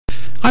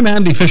I'm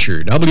Andy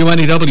Fisher,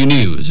 WNEW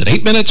News, at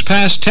 8 minutes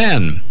past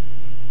 10.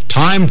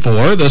 Time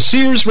for the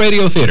Sears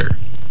Radio Theater.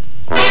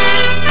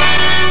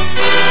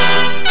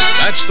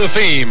 That's the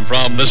theme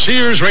from the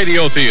Sears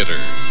Radio Theater.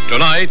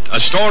 Tonight, a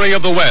story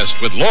of the West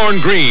with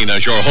Lorne Greene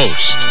as your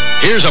host.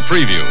 Here's a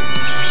preview.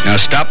 Now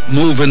stop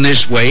moving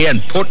this way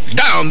and put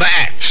down the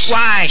axe.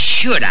 Why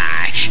should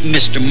I,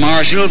 Mr.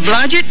 Marshall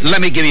Blodgett?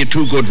 Let me give you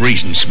two good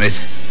reasons, Smith.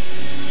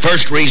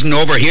 First reason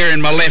over here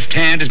in my left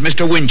hand is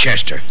Mr.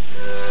 Winchester.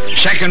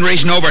 Second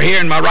reason over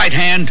here in my right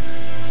hand,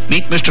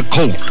 meet Mr.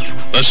 Colt.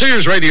 The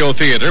Sears Radio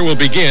Theater will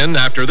begin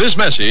after this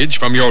message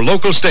from your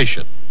local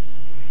station.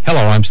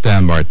 Hello, I'm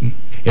Stan Martin.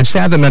 It's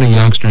sad that many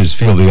youngsters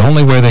feel the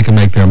only way they can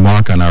make their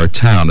mark on our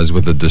town is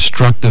with a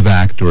destructive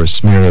act or a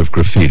smear of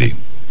graffiti.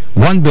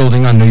 One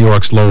building on New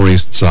York's Lower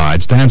East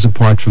Side stands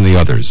apart from the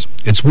others.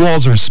 Its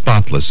walls are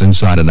spotless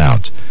inside and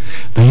out.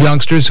 The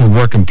youngsters who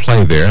work and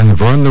play there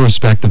have earned the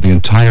respect of the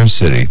entire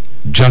city,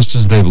 just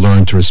as they've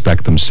learned to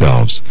respect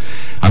themselves.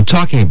 I'm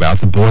talking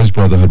about the Boys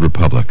Brotherhood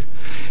Republic.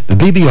 The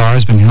BBR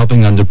has been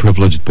helping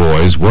underprivileged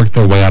boys work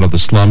their way out of the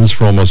slums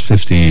for almost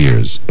 50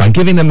 years. By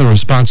giving them the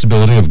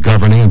responsibility of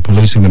governing and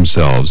policing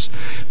themselves,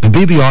 the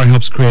BBR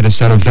helps create a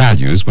set of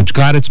values which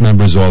guide its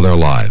members all their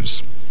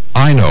lives.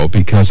 I know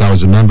because I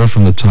was a member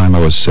from the time I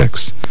was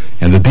 6,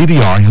 and the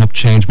BBR helped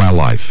change my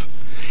life.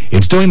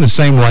 It's doing the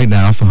same right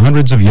now for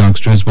hundreds of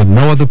youngsters with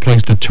no other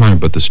place to turn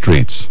but the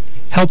streets.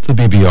 Help the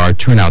BBR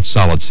turn out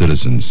solid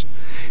citizens.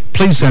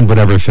 Please send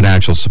whatever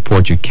financial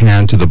support you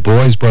can to the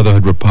Boys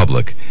Brotherhood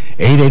Republic,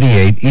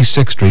 888 East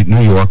 6th Street,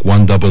 New York,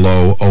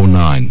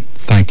 10009.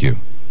 Thank you.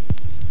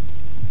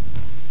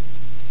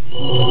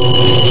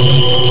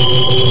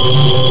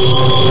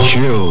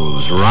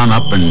 Chills run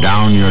up and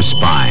down your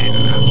spine.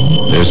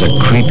 There's a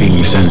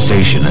creeping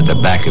sensation at the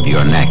back of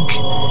your neck.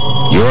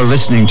 You're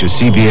listening to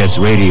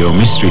CBS Radio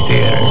Mystery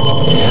Theater.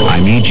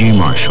 I'm E.G.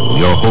 Marshall,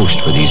 your host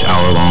for these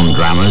hour-long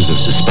dramas of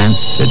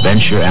suspense,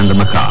 adventure, and the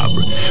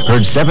macabre.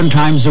 Heard 7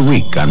 times a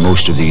week on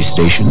most of these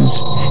stations.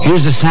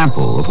 Here's a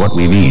sample of what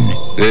we mean.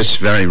 This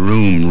very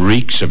room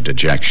reeks of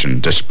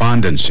dejection,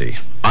 despondency,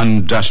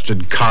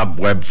 undusted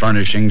cobweb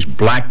furnishings,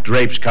 black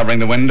drapes covering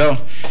the window.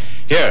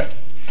 Here,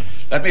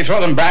 let me throw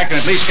them back and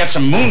at least get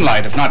some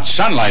moonlight, if not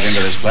sunlight,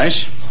 into this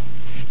place.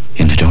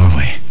 In the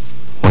doorway.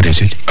 What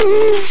is it?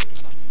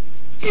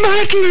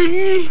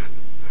 Madeline!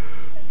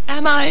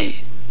 Am I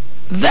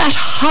that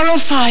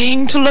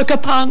horrifying to look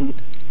upon?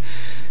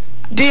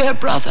 Dear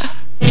brother.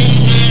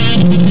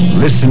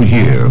 Listen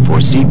here for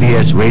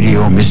CBS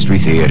Radio Mystery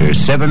Theater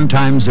 7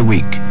 times a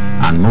week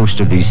on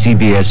most of the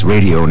CBS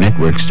Radio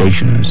Network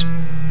stations.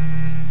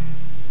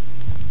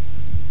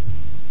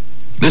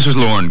 This is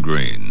Lorne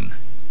Greene.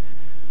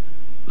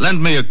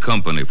 Lend me a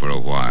company for a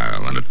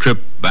while and a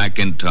trip back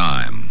in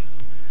time.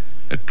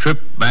 A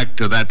trip back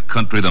to that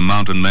country the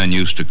mountain men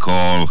used to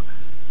call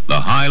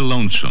the High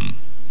Lonesome,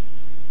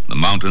 the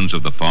mountains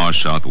of the far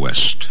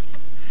southwest.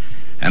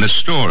 And a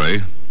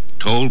story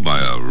told by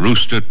a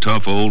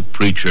rooster-tough old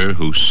preacher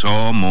who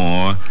saw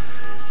more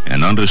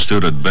and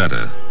understood it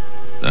better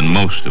than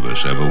most of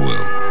us ever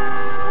will.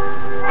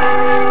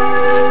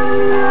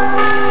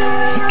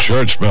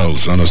 Church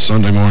bells on a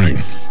Sunday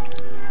morning,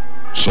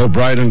 so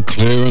bright and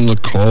clear in the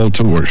call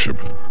to worship.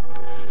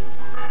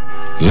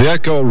 They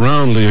echo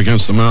roundly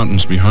against the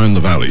mountains behind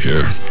the valley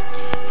here,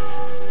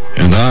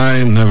 and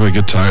I never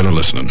get tired of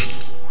listening.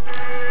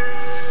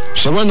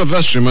 So when the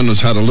vestryman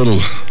has had a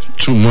little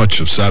too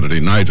much of Saturday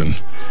night and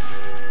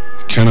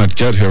cannot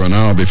get here an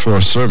hour before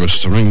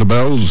service to ring the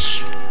bells,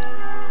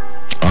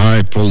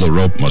 I pull the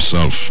rope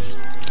myself.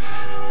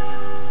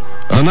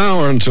 An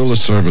hour until the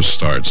service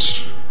starts,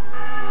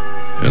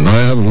 and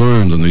I have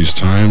learned in these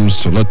times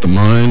to let the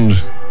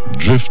mind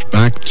drift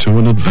back to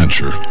an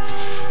adventure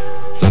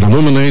that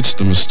illuminates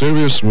the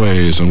mysterious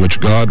ways in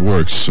which God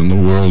works in the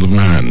world of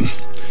man,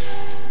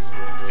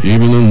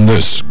 even in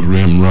this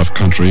grim, rough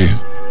country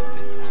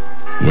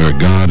where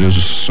God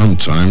is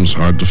sometimes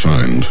hard to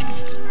find.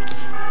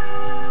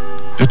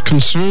 It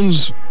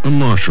concerns a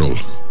marshal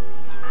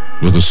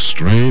with a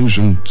strange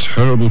and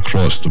terrible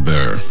cross to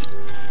bear,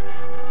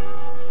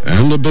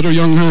 and a bitter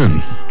young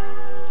man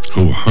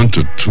who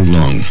hunted too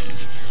long.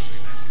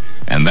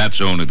 And that's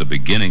only the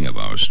beginning of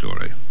our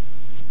story.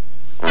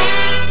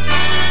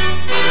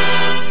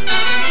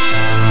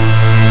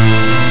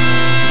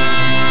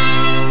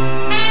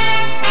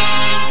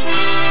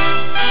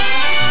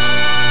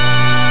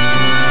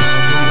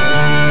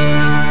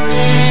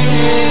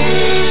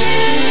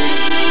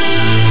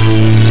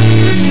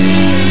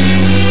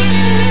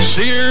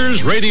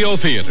 Sears Radio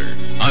Theater,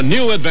 a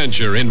new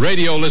adventure in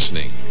radio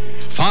listening.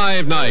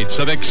 5 nights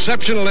of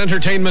exceptional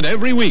entertainment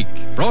every week,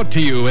 brought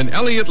to you in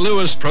Elliott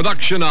Lewis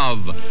production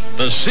of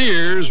the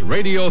Sears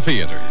Radio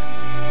Theater.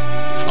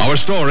 Our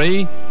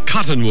story,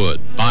 Cottonwood,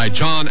 by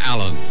John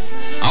Allen.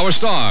 Our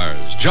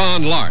stars,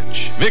 John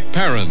Larch, Vic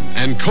Perrin,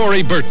 and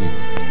Corey Burton.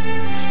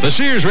 The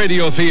Sears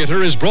Radio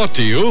Theater is brought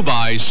to you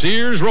by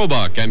Sears,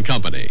 Roebuck and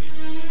Company.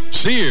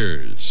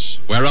 Sears,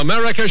 where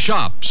America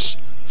shops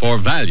for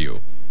value.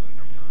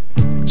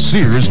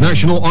 Sears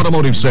National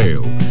Automotive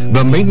Sale.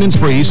 The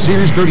maintenance-free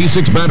Sears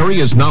 36 battery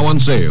is now on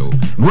sale.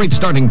 Great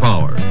starting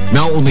power.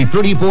 Now only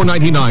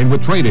 $34.99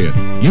 with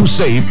trade-in. You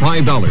save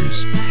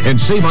 $5. And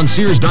save on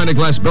Sears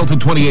Dynaglass belted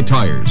 28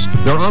 tires.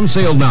 They're on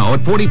sale now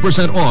at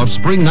 40% off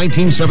spring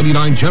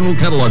 1979 general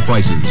catalog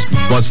prices,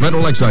 plus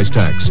federal excise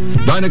tax.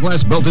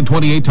 Dynaglass belted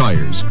 28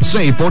 tires.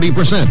 Save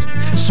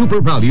 40%. Super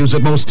values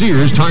at most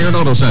Sears Tire and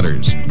Auto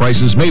Centers.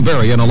 Prices may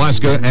vary in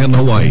Alaska and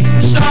Hawaii.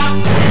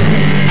 Stop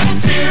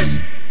at Sears.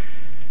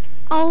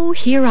 Oh,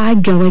 here I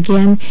go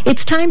again.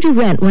 It's time to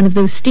rent one of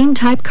those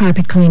steam-type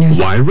carpet cleaners.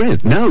 Why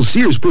rent? Now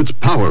Sears puts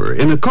power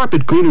in a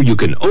carpet cleaner you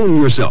can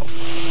own yourself.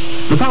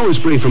 The Power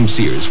Spray from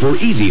Sears for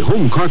easy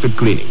home carpet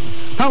cleaning.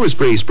 Power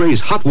Spray sprays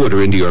hot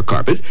water into your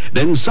carpet,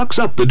 then sucks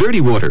up the dirty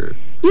water.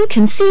 You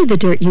can see the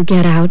dirt you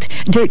get out.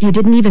 Dirt you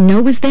didn't even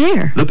know was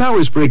there. The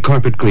Power Spray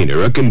Carpet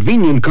Cleaner, a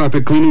convenient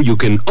carpet cleaner you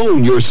can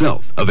own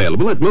yourself.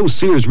 Available at most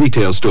Sears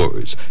retail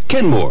stores.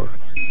 Kenmore.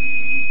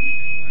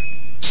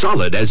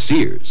 Solid as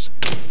Sears.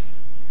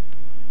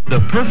 The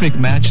perfect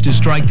match to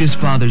strike this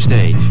Father's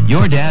Day.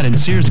 Your Dad and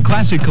Sears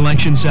Classic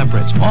Collection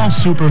separates. All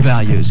super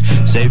values.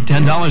 Save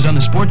 $10 on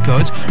the sport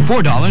coats,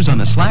 $4 on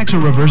the slacks or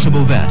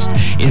reversible vest.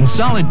 In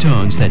solid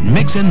tones that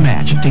mix and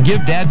match to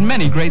give Dad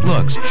many great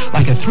looks.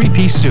 Like a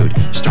three-piece suit.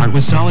 Start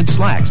with solid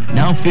slacks,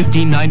 now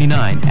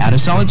 $15.99. Add a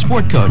solid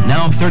sport coat,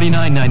 now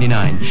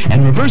 $39.99.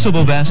 And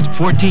reversible vest,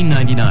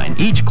 $14.99.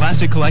 Each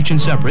Classic Collection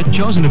separate,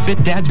 chosen to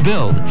fit Dad's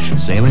build.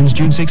 Sale ends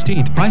June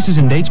 16th. Prices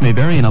and dates may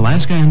vary in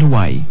Alaska and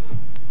Hawaii.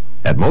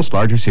 At most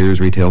larger Sears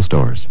retail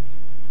stores.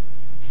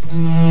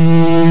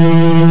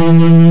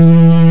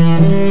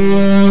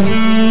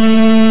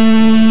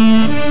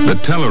 The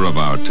teller of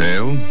our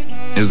tale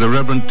is the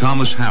Reverend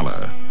Thomas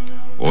Haller,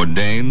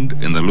 ordained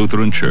in the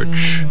Lutheran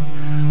Church,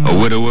 a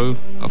widower,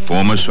 a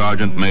former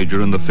sergeant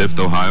major in the 5th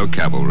Ohio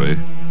Cavalry,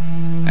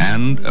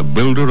 and a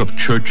builder of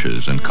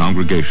churches and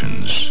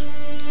congregations.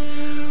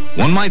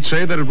 One might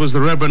say that it was the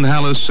Reverend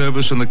Haller's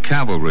service in the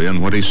cavalry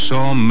and what he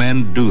saw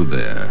men do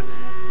there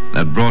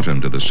that brought him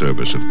to the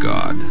service of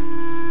God.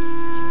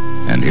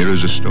 And here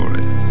is a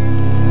story.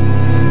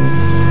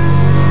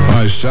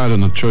 I sat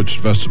in the church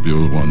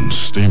vestibule one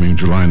steaming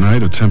July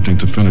night attempting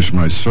to finish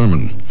my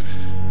sermon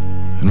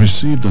and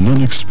received an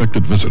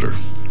unexpected visitor.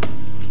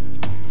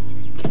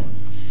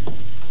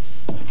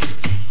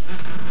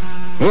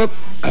 Whoop.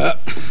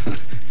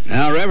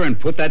 Now,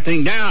 Reverend, put that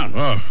thing down.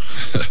 Oh,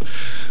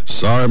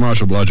 sorry,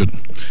 Marshal Blodgett.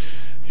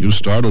 You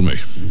startled me.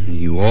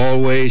 You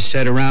always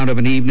sit around of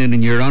an evening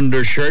in your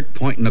undershirt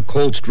pointing a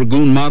Colts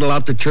Dragoon model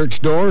out the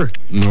church door?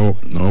 No,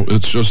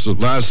 it's just that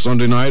last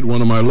Sunday night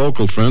one of my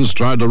local friends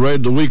tried to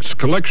raid the week's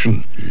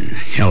collection.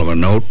 Hell of a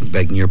note,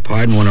 begging your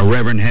pardon, when a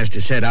reverend has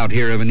to sit out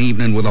here of an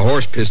evening with a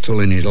horse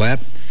pistol in his lap.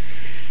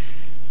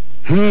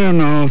 I don't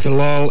know if it'll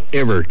all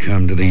ever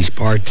come to these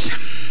parts.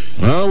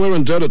 Well, we're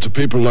indebted to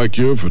people like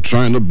you for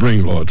trying to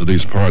bring law to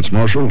these parts,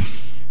 Marshal.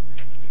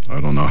 I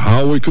don't know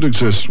how we could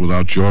exist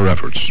without your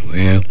efforts.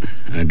 Well,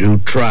 I do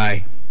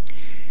try.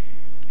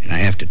 And I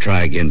have to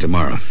try again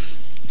tomorrow.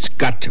 It's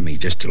got to me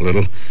just a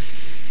little.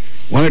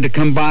 Wanted to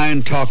come by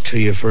and talk to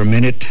you for a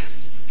minute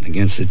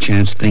against the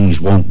chance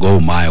things won't go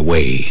my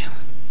way.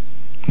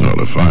 Well,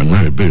 if I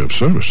may be of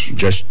service.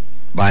 Just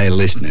by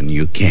listening,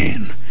 you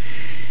can.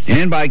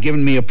 And by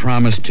giving me a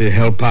promise to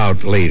help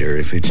out later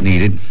if it's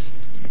needed.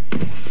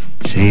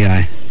 See,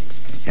 I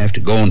have to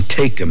go and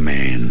take a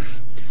man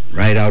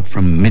right out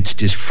from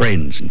amidst his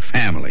friends and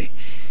family.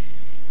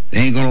 They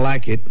ain't gonna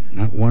like it,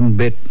 not one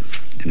bit.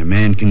 And a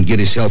man can get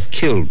himself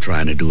killed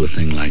trying to do a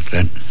thing like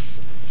that.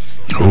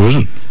 Who is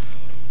it?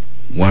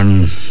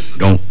 One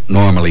don't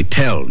normally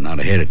tell, not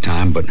ahead of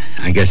time, but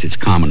I guess it's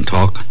common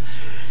talk.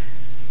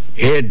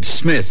 Ed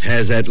Smith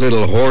has that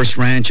little horse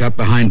ranch up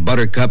behind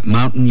Buttercup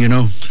Mountain, you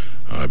know.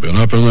 I've been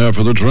up in there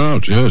for the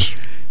drought, yes.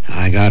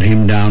 I got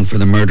him down for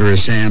the murder of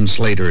Sam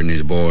Slater and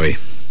his boy.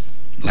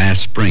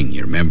 Last spring,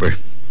 you remember?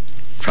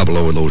 Trouble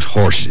over those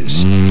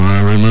horses.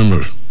 I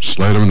remember.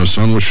 Slater and his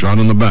son were shot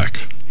in the back.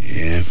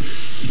 Yeah,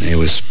 they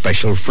were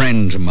special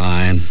friends of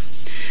mine.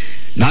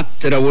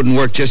 Not that I wouldn't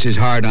work just as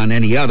hard on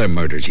any other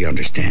murders, you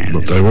understand.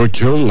 But they were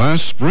killed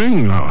last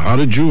spring. Now, how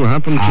did you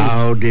happen to...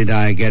 How did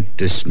I get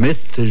to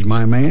Smith as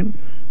my man?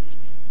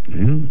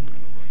 Well,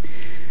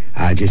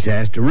 I just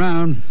asked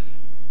around.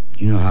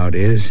 You know how it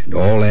is. It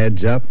all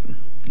adds up.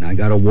 And I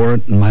got a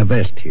warrant in my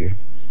vest here.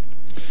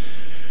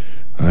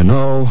 I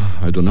know.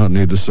 I do not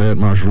need to say it,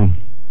 Marshal.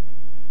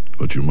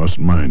 But you must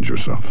mind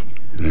yourself.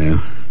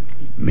 Well,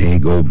 may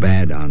go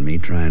bad on me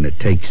trying to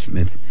take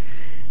Smith.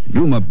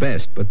 Do my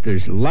best, but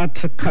there's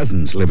lots of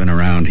cousins living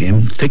around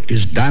him, thick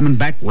as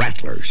diamondback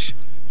rattlers.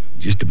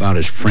 Just about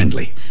as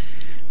friendly.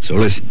 So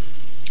listen.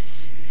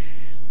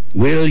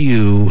 Will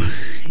you,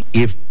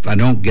 if I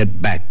don't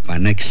get back by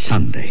next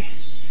Sunday,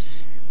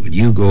 will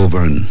you go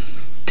over and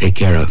take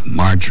care of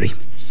Marjorie?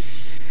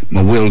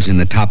 My will's in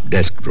the top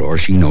desk drawer.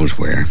 She knows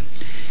where.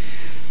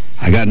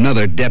 I got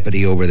another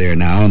deputy over there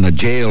now, and the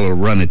jail will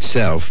run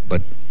itself,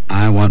 but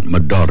I want my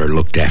daughter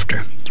looked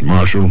after.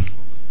 Marshal,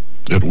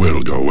 it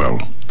will go well.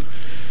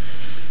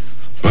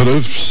 But But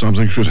if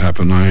something should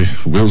happen, I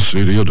will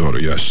see to your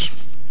daughter, yes.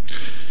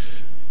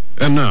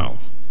 And now,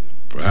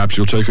 perhaps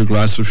you'll take a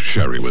glass of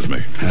sherry with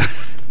me.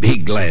 Be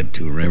glad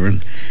to,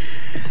 Reverend.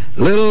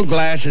 A little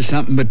glass of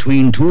something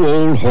between two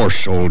old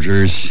horse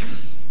soldiers,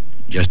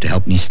 just to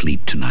help me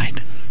sleep tonight.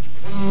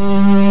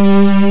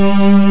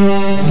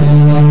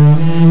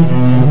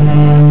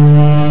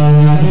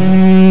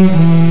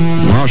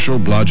 Marshal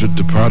Blodgett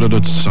departed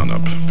at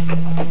sunup.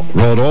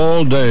 Rode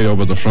all day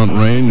over the front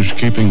range,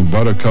 keeping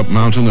Buttercup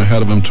Mountain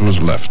ahead of him to his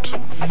left.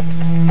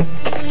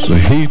 The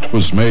heat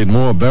was made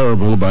more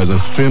bearable by the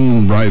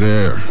thin, bright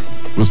air,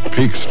 with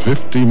peaks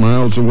 50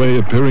 miles away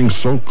appearing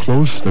so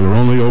close they were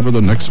only over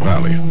the next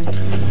valley.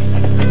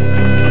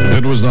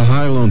 It was the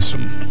High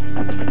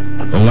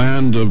Lonesome, the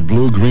land of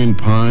blue-green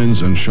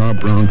pines and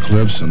sharp brown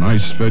cliffs and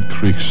ice-fed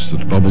creeks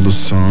that bubbled a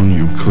song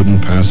you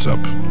couldn't pass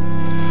up.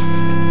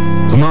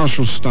 The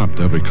marshal stopped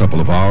every couple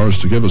of hours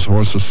to give his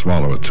horse a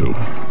swallow or two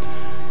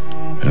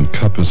and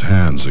cup his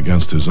hands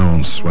against his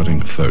own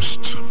sweating thirst.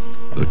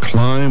 The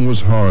climb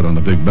was hard on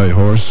the big bay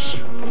horse.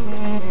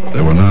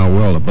 They were now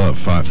well above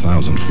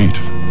 5,000 feet,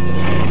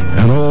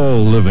 and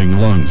all living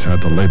lungs had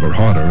to labor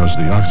harder as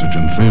the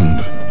oxygen thinned.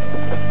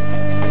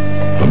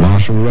 The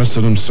marshal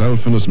rested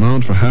himself in his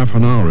mount for half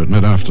an hour at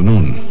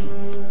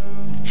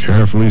mid-afternoon,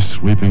 carefully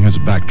sweeping his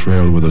back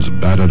trail with his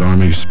battered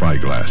army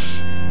spyglass.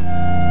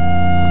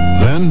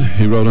 Then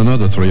he rode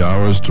another 3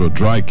 hours to a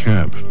dry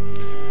camp,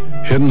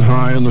 hidden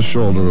high in the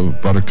shoulder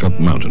of Buttercup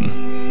Mountain.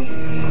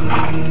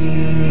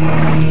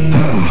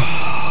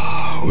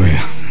 Oh,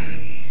 well,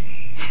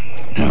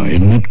 now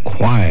isn't it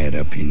quiet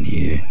up in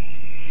here?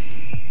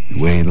 The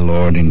way the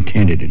Lord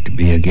intended it to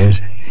be, I guess.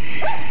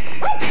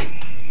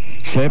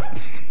 Except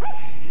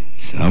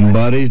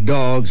somebody's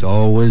dog's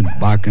always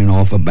barking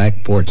off a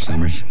back porch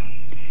summers.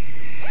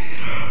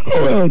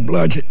 Oh, well,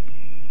 Blodgett,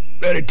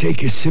 better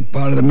take a sip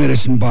out of the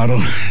medicine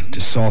bottle to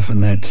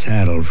soften that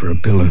saddle for a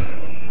pillow.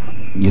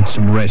 Get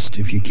some rest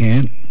if you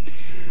can.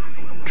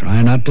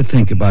 Try not to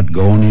think about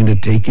going in to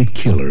take a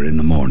killer in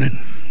the morning.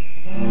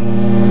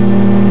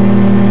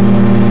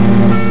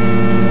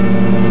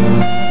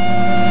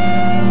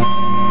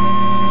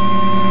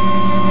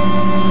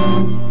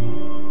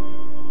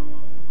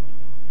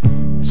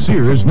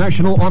 Sears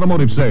National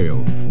Automotive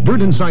Sale.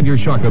 Dirt inside your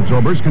shock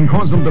absorbers can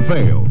cause them to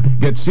fail.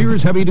 Get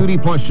Sears heavy-duty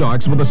plus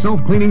shocks with a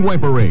self-cleaning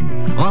wiper ring.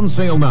 On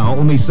sale now,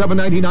 only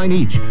 $7.99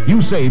 each.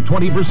 You save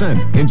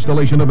 20%.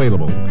 Installation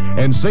available.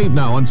 And save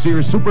now on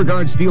Sears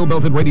SuperGuard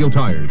steel-belted radial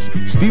tires.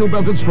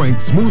 Steel-belted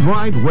strength, smooth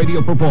ride,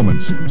 radial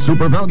performance.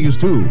 Super values,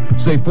 too.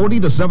 Save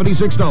 $40 to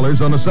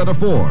 $76 on a set of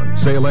 4.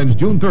 Sale ends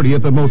June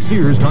 30th at most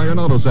Sears Tire and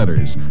Auto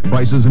Centers.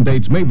 Prices and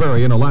dates may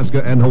vary in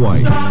Alaska and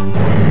Hawaii.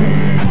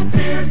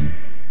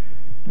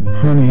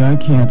 Honey, I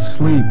can't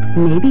sleep.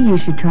 Maybe you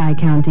should try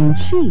counting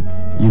sheets.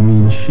 You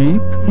mean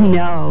sheep?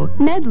 No,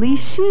 Medley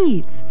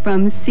sheets.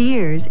 From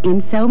Sears,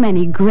 in so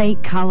many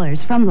great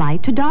colors, from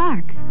light to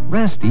dark.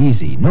 Rest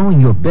easy,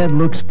 knowing your bed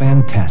looks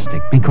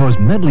fantastic, because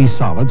Medley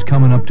solids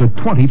come in up to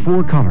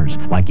 24 colors,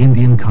 like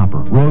Indian copper,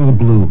 royal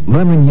blue,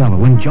 lemon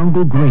yellow, and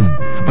jungle green.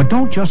 But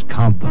don't just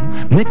count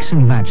them. Mix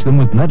and match them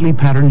with Medley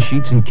pattern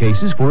sheets and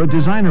cases for a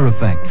designer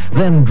effect.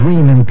 Then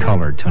dream in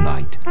color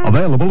tonight.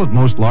 Available at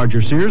most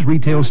larger Sears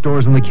retail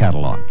stores in the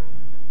catalog.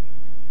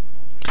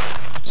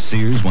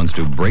 Sears wants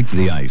to break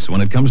the ice when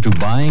it comes to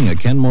buying a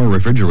Kenmore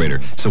refrigerator,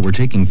 so we're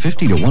taking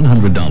 $50 to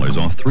 $100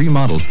 off 3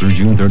 models through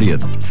June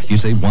 30th. You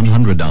save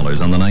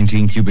 $100 on the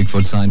 19 cubic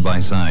foot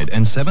side-by-side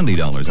and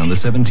 $70 on the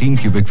 17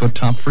 cubic foot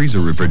top freezer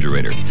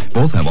refrigerator.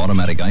 Both have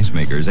automatic ice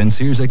makers and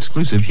Sears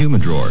exclusive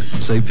humid drawer.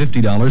 Save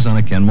 $50 on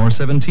a Kenmore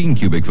 17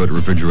 cubic foot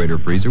refrigerator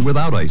freezer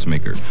without ice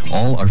maker.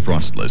 All are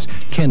frostless.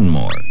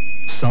 Kenmore,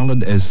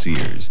 solid as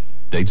Sears.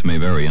 Dates may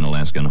vary in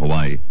Alaska and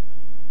Hawaii.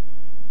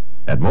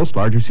 At most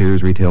larger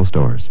Sears retail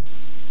stores.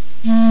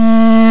 The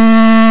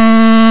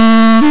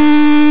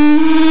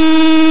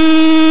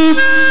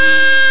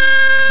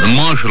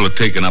marshal had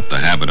taken up the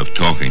habit of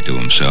talking to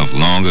himself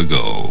long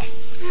ago.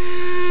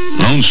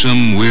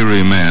 Lonesome,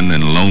 weary men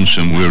in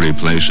lonesome, weary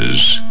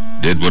places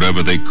did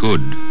whatever they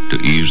could to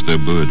ease their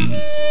burden.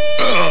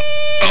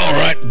 All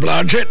right,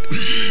 Blodgett.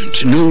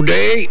 It's a new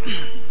day.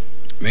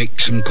 Make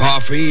some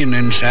coffee and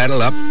then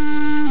saddle up.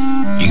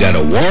 You got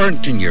a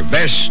warrant in your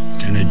vest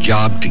and a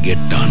job to get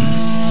done.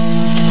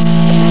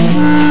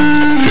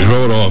 He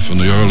rode off in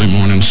the early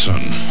morning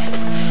sun.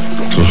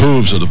 The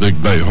hooves of the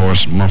big bay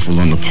horse muffled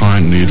on the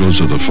pine needles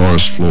of the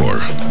forest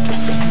floor.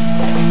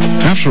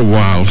 After a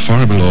while,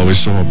 far below, he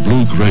saw a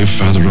blue-gray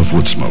feather of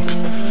wood smoke,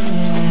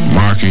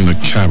 marking the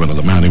cabin of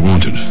the man he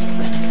wanted.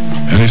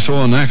 And he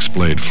saw an axe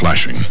blade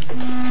flashing,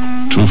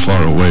 too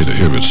far away to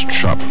hear its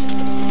chop.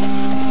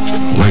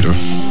 Later,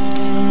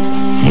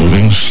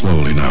 moving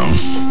slowly now,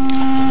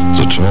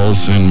 the tall,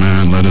 thin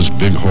man led his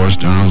big horse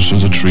down through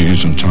the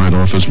trees and tied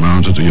off his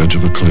mount at the edge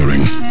of a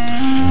clearing.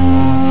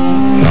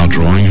 Now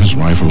drawing his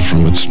rifle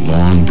from its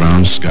long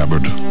brown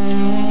scabbard,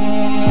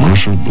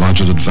 Marshal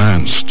Blodgett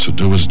advanced to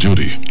do his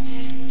duty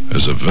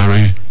as a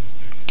very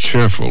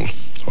careful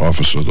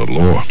officer of the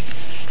law.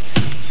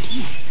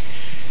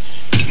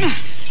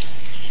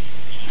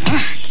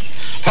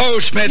 Ho,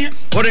 Smith,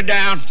 put it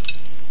down.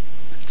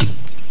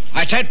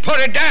 I said put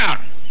it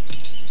down.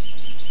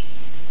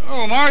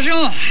 Oh,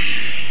 Marshal.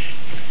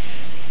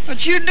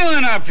 What you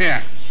doing up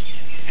here?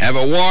 Have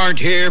a warrant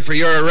here for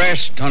your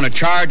arrest on a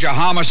charge of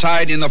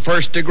homicide in the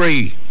first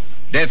degree.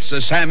 Deaths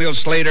of Samuel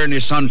Slater and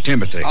his son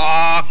Timothy.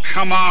 Oh,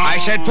 come on. I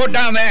said put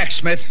down the axe,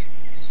 Smith.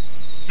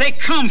 They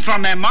come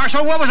from them,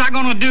 Marshal. What was I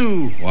going to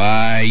do?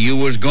 Why, you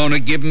was going to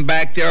give them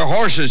back their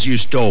horses you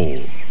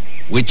stole.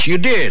 Which you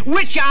did.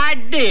 Which I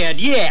did,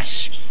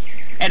 yes.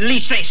 At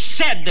least they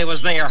said they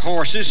was their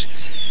horses.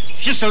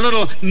 Just a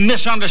little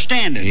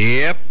misunderstanding.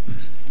 Yep.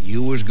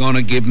 You was going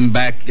to give them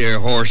back their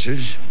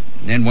horses.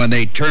 And then when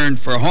they turned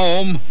for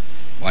home,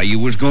 why, you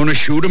was going to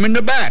shoot them in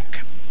the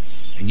back.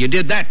 And you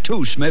did that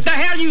too, Smith. The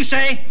hell you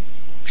say?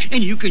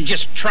 And you can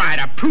just try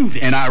to prove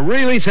it. And I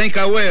really think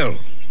I will.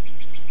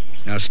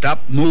 Now stop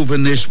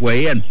moving this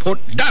way and put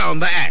down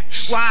the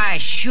axe. Why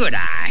should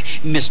I,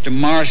 Mr.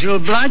 Marshal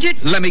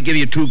Blodgett? Let me give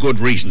you two good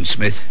reasons,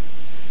 Smith.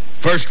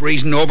 First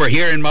reason, over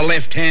here in my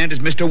left hand is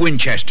Mr.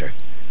 Winchester.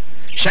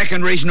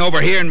 Second reason, over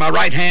here in my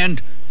right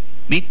hand,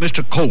 meet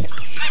Mr. Colt.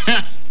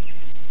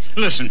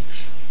 Listen,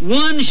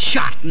 one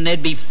shot and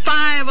there'd be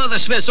 5 other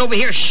Smiths over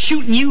here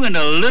shooting you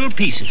into little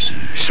pieces.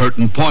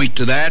 Certain point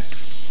to that.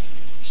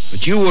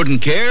 But you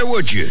wouldn't care,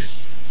 would you?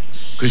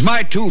 Because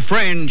my two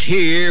friends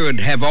here would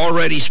have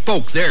already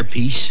spoke their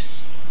piece.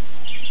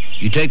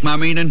 You take my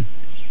meaning?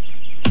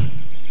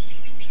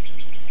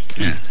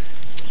 Yeah.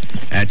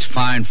 That's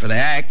fine for the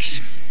axe.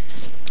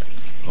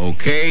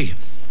 Okay.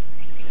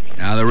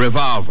 Now the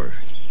revolver.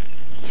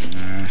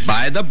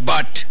 By the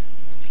butt.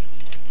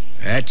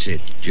 That's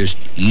it. Just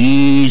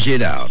ease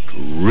it out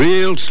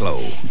real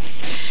slow.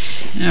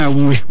 I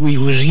wish we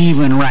was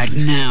even right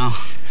now.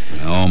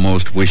 I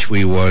almost wish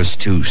we was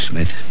too,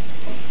 Smith.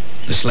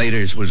 The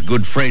Slaters was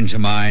good friends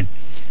of mine.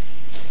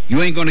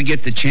 You ain't gonna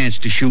get the chance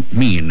to shoot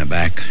me in the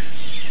back.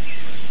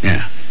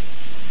 Now,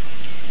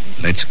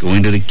 let's go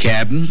into the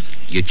cabin,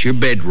 get your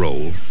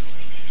bedroll.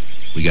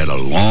 We got a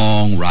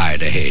long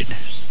ride ahead.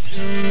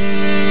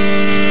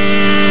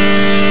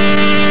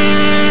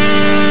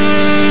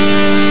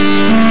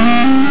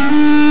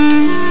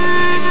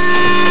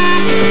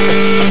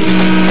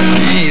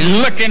 He's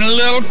looking a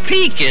little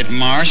peaked,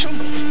 Marshal.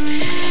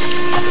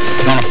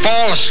 Gonna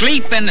fall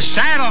asleep in the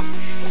saddle.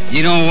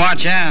 You don't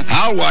watch out.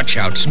 I'll watch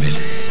out, Smith.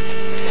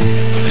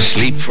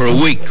 Sleep for a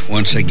week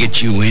once I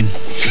get you in.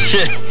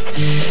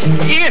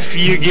 If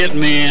you get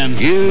me in.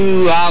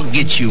 I'll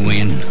get you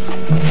in.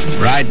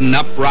 Riding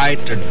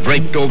upright or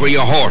draped over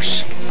your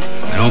horse.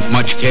 I don't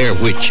much care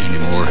which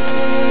anymore.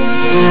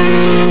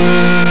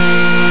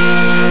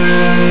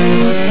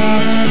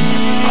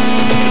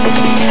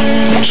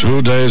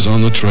 2 days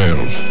on the trail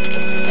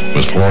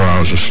with 4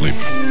 hours of sleep.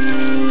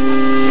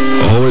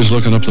 Always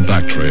looking up the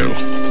back trail,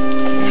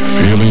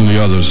 feeling the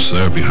others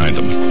there behind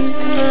them.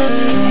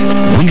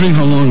 Wondering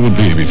how long it would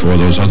be before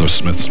those other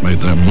Smiths made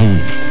their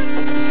move.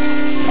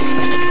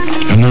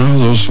 And now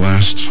those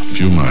last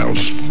few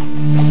miles.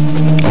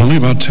 Only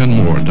about 10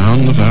 more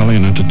down the valley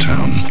and into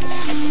town.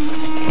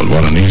 But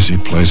what an easy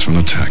place for an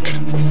attack.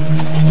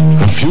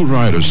 A few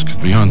riders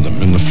could be on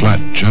them in the flat,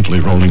 gently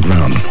rolling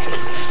ground.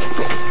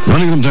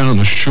 Running them down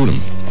to shoot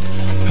him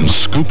and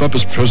scoop up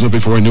his prisoner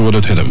before he knew it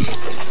had hit him.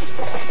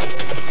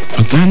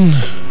 But then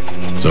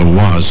there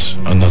was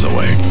another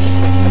way.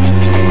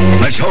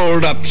 Let's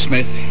hold up,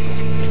 Smith.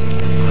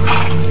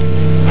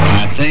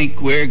 I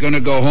think we're going to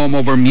go home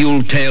over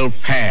Muletail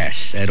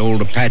Pass, that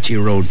old Apache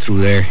road through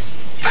there.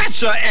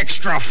 That's an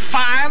extra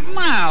 5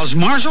 miles,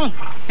 Marshal.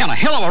 And a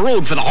hell of a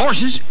road for the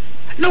horses.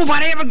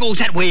 Nobody ever goes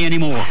that way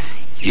anymore.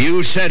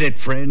 You said it,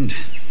 friend.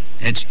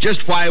 It's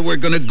just why we're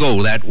going to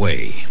go that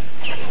way.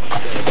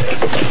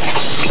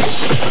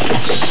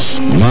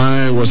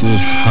 My, wasn't it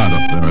hot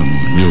up there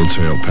in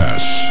Muletail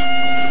Pass.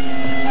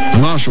 The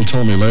marshal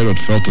told me later it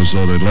felt as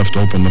though they'd left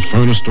open the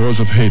furnace doors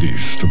of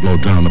Hades to blow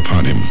down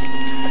upon him.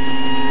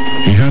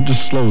 He had to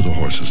slow the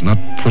horses, not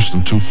push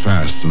them too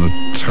fast in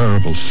a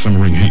terrible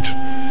simmering heat,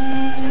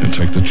 and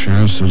take the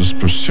chance that his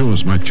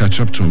pursuers might catch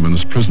up to him and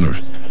his prisoner.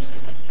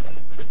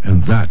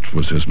 And that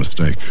was his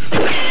mistake.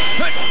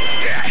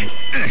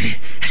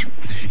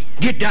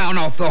 Get down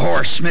off the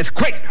horse, Smith,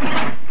 quick!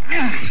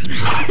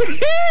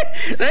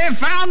 They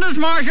found us,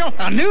 Marshal.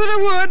 I knew they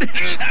would.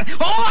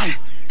 Oh!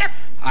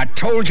 I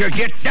told you,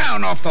 get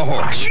down off the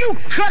horse. You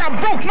could have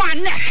broke my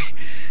neck.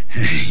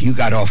 You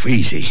got off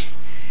easy.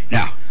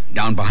 Now,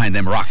 down behind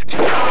them rocks.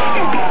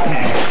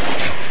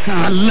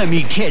 Let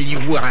me tell you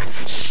what a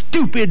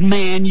stupid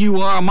man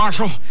you are,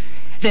 Marshal.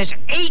 There's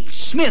 8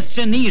 Smiths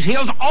in these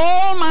hills,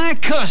 all my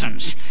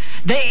cousins.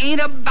 They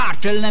ain't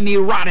about to let me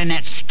rot in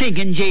that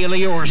stinking jail of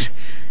yours.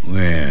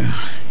 Well,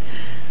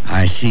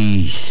 I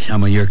see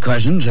some of your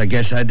cousins, I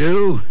guess I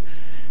do.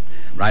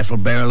 Rifle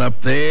barrel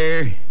up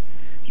there,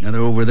 another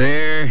over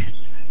there.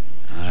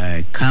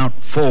 I count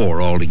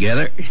 4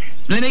 altogether.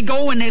 Let me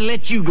go and they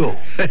let you go.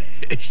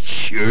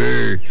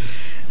 Sure.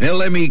 They'll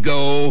let me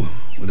go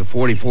with a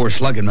 .44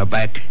 slug in my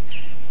back,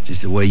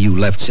 just the way you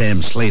left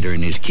Sam Slater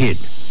and his kid.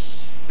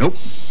 Nope.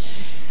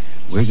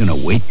 We're gonna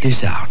wait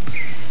this out.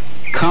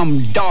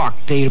 Come dark,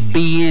 they'll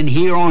be in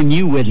here on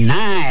you with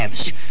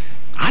knives.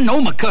 I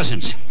know my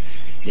cousins.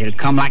 They'll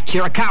come like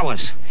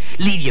Chiricahuas.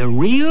 Leave you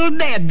real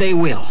dead, they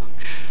will.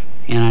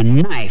 And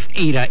a knife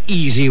ain't an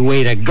easy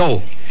way to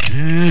go.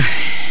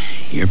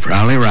 You're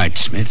probably right,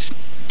 Smith.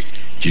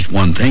 Just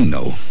one thing,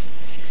 though.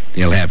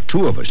 They'll have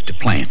two of us to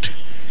plant.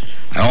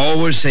 I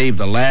always save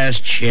the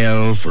last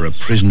shell for a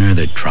prisoner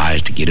that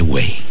tries to get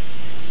away.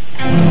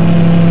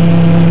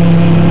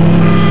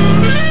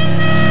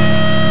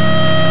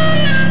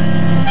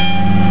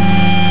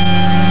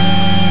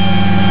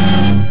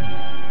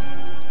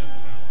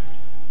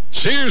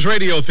 Sears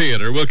Radio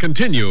Theater will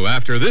continue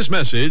after this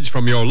message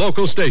from your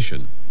local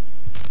station.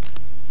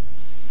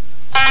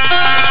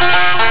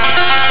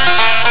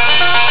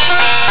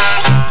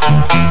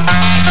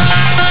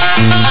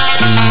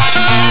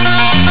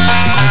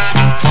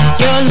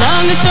 Your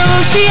lung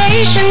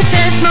association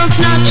says smoke's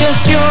not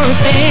just your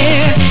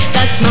affair.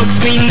 That smoke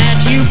screen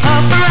that you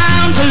puff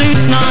around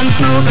pollutes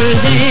non-smokers'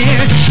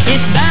 air.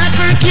 It's bad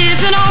for kids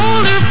and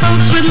older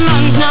folks with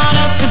lungs not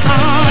up to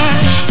par.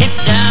 It's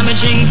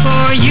damaging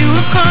for you,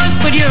 of course,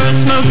 but your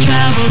smoke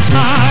travels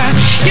far.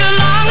 Your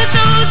lung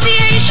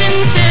association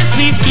says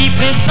please keep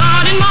this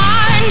thought in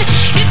mind.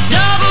 It's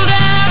double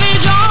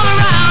damage all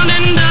around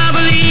and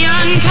doubly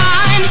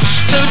unkind.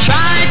 So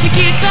try to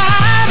keep the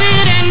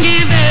habit and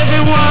give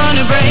everyone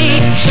a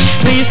break.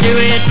 Please do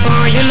it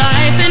for your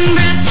life and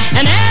breath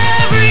and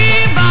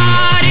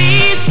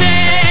everybody's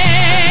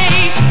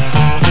sake.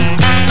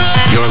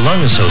 Your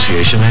lung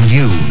association and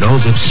you know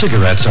that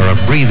cigarettes are a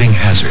breathing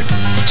hazard.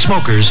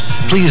 Smokers,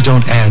 please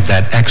don't add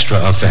that extra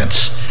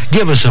offense.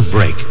 Give us a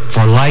break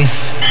for life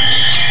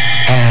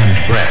and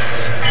breath.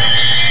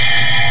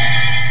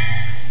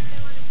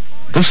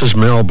 This is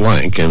Mel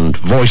Blanc, and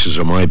voices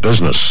are my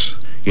business.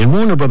 In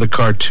Warner Brother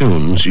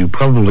cartoons, you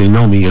probably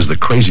know me as the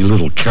crazy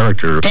little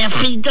character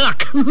Daffy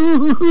Duck.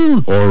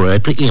 or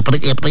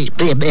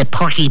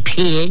Porky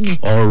Pig.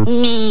 Or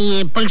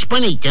Bugs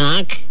Bunny,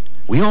 Doc.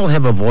 We all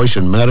have a voice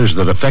in matters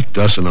that affect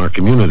us in our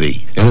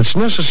community, and it's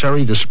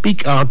necessary to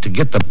speak out to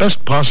get the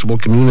best possible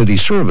community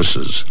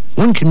services.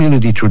 One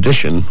community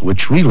tradition,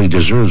 which really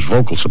deserves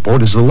vocal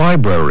support, is the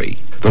library.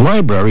 The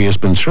library has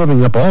been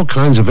serving up all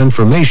kinds of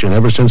information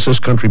ever since this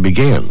country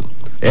began.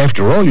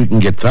 After all, you can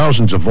get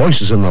thousands of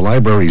voices in the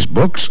library's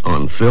books,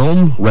 on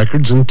film,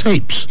 records, and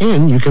tapes,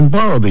 and you can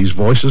borrow these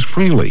voices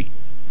freely.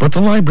 But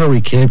the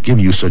library can't give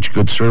you such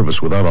good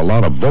service without a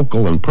lot of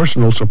vocal and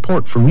personal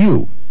support from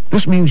you.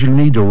 This means you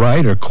need to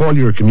write or call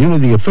your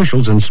community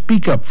officials and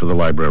speak up for the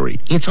library.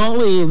 It's all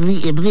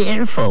the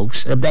air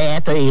folks at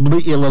the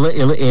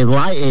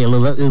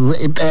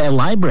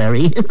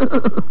library.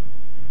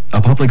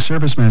 A public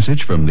service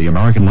message from the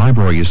American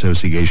Library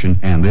Association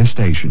and this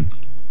station.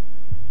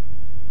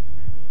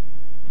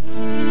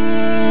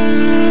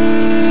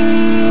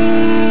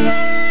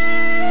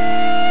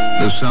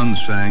 The sun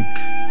sank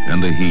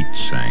and the heat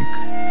sank.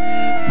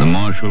 The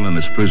marshal and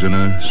his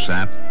prisoner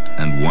sat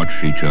and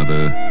watched each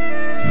other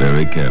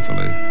very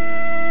carefully.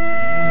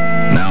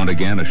 Now and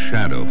again a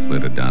shadow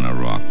flitted down a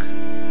rock,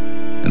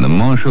 and the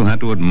marshal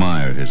had to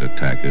admire his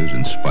attackers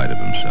in spite of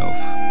himself.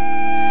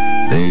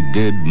 They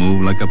did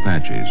move like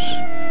Apaches,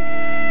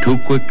 too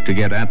quick to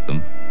get at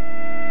them,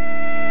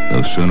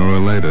 though sooner or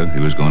later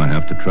he was going to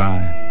have to try.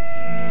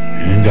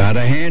 You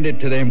gotta hand it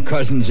to them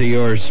cousins of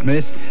yours,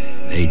 Smith.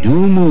 They do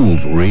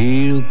move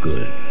real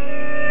good.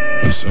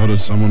 And so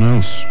did someone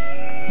else,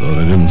 though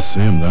they didn't see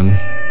him then.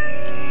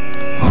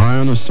 High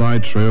on a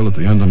side trail at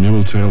the end of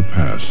Muletail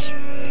Pass,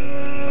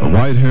 a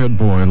white-haired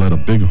boy led a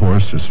big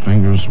horse, his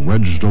fingers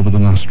wedged over the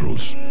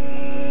nostrils.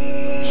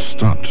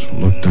 Stopped,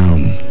 looked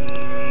down,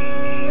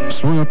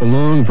 swung up a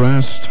long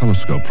brass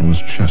telescope from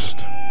his chest,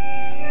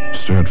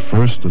 stared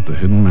first at the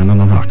hidden men in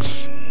the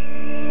rocks,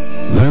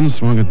 then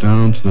swung it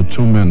down to the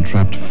two men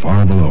trapped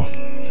far below.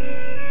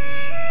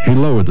 He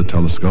lowered the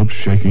telescope,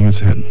 shaking his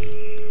head.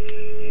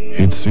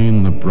 He'd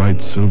seen the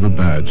bright silver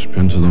badge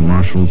pinned to the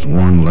marshal's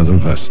worn leather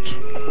vest.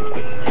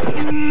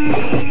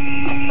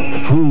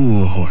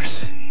 Ooh,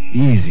 horse.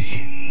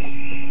 Easy.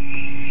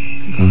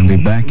 Gonna be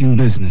back in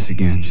business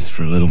again just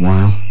for a little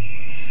while.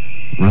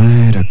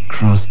 Right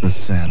across the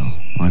saddle,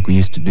 like we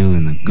used to do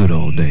in the good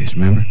old days,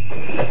 remember?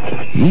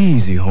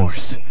 Easy,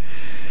 horse.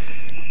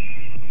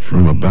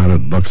 From a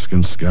battered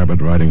buckskin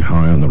scabbard riding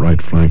high on the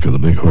right flank of the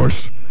big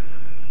horse,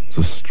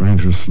 the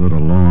stranger slid a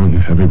long,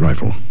 heavy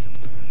rifle.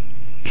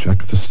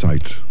 Checked the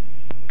sight,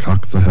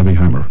 cocked the heavy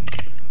hammer,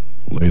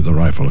 laid the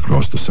rifle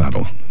across the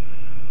saddle.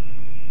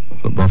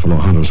 The buffalo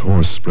hunter's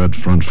horse spread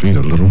front feet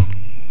a little,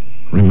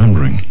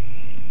 remembering,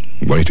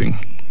 waiting,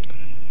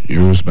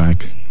 ears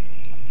back,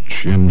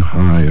 chin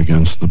high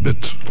against the bit.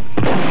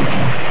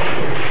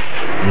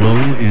 Low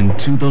and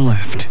to the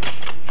left.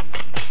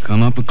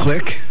 Come up a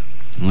click,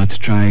 and let's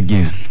try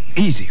again.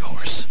 Easy,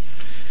 horse.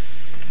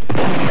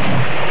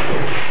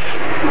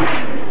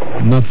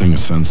 Nothing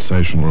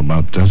sensational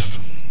about death.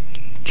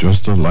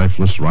 Just a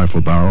lifeless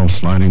rifle barrel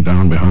sliding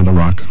down behind a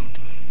rock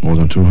more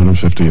than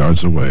 250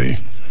 yards away.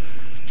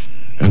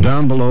 And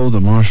down below,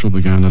 the marshal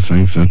began to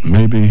think that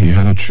maybe he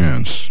had a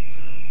chance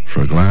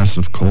for a glass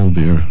of cold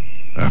beer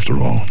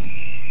after all.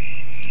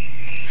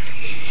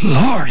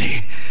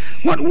 Lordy,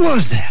 what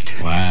was that?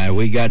 Why,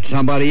 we got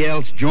somebody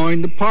else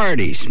joined the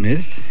party,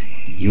 Smith.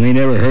 You ain't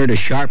ever heard of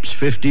Sharp's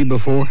 50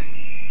 before?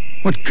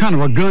 What kind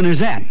of a gun is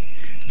that?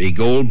 Big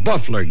old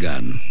buffler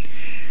gun.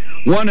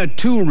 One of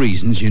two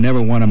reasons you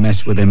never want to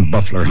mess with them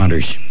buffler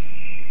hunters.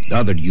 The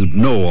other you'd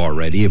know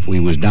already if we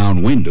was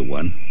downwind of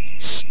one.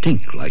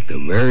 Stink like the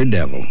very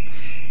devil.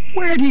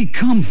 Where'd he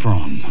come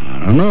from?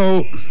 I don't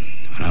know.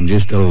 I'm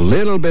just a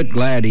little bit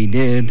glad he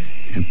did.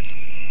 And,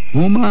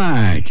 oh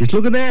my, just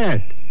look at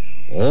that.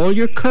 All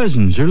your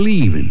cousins are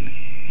leaving.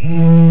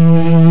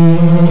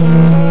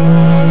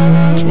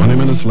 20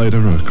 minutes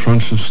later, a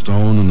crunch of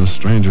stone and the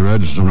stranger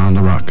edged around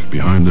the rock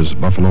behind his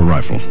buffalo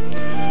rifle.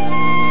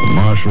 The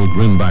marshal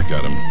grinned back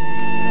at him,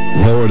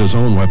 lowered his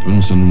own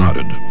weapons, and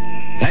nodded.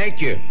 Thank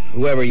you,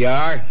 whoever you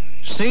are.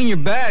 Seen your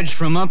badge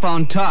from up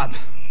on top.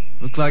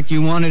 Looked like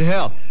you wanted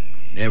help.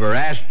 Never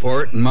asked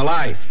for it in my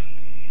life,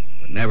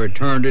 but never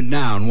turned it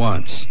down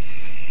once.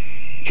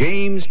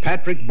 James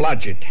Patrick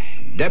Blodgett,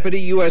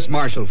 Deputy U.S.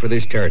 Marshal for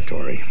this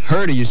territory.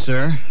 Heard of you,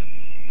 sir.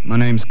 My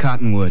name's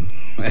Cottonwood.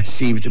 It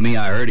seems to me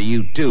I heard of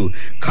you, too.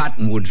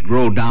 Cottonwoods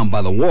grow down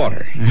by the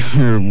water.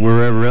 Or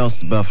wherever else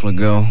the buffalo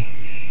go.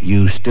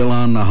 You still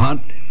on the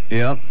hunt?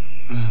 Yep,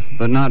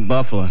 but not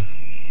buffalo.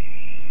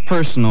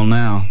 Personal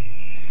now.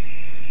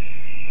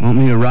 Want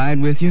me to ride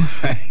with you?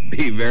 I'd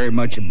be very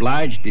much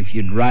obliged if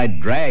you'd ride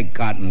drag,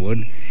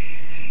 Cottonwood.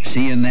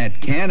 Seeing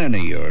that cannon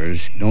of yours,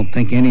 don't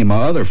think any of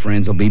my other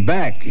friends will be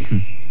back.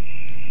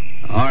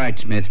 All right,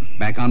 Smith,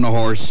 back on the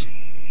horse.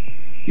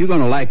 You're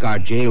going to like our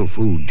jail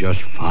food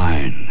just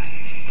fine.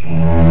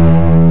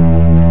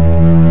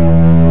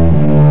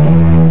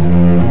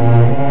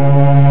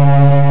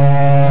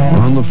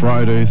 On the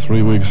Friday,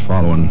 3 weeks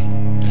following,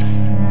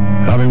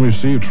 having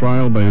received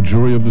trial by a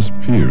jury of his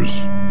peers,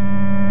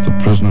 the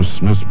prisoner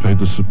Smith paid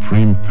the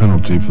supreme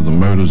penalty for the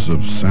murders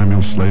of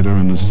Samuel Slater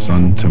and his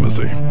son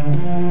Timothy.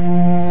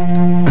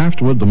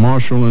 Afterward, the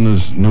marshal and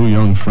his new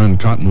young friend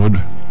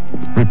Cottonwood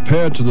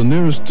repaired to the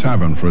nearest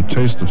tavern for a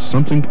taste of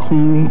something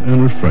cool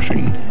and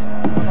refreshing.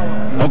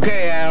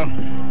 Okay, Al.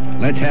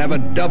 Let's have a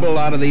double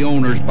out of the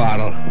owner's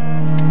bottle.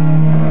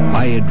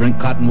 Buy you a drink,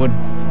 Cottonwood?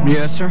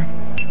 Yes, sir.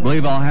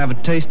 Believe I'll have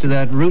a taste of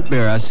that root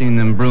beer I seen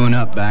them brewing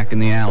up back in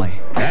the alley.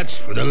 That's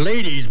for the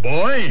ladies,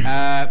 boy.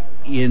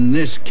 In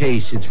this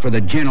case, it's for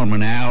the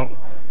gentleman, Al.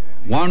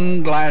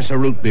 One glass of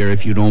root beer,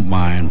 if you don't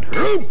mind.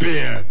 Root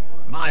beer?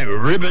 My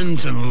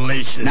ribbons and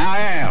laces. Now,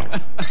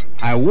 Al,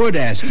 I would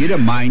ask you to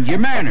mind your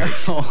manners.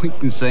 Oh, he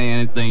can say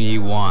anything he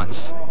wants.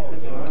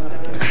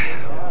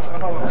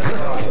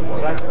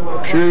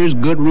 Sure is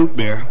good root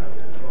beer.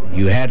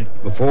 You had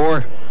it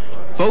before?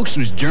 Folks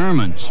was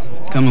Germans,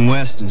 coming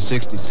west in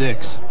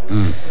 '66.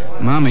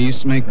 Mama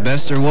used to make the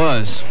best there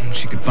was.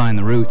 She could find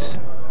the roots.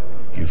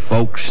 Your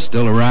folks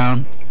still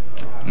around?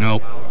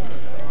 Nope.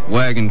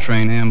 Wagon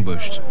train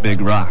ambushed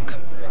Big Rock.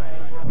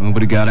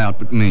 Nobody got out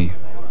but me.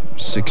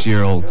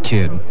 6-year-old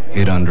kid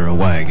hid under a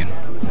wagon.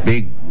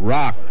 Big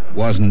Rock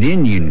wasn't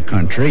Indian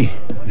country.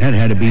 That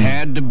had to be...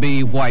 Had to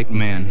be white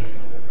men.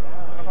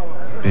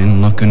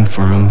 Been looking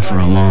for 'em for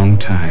a long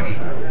time.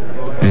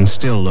 And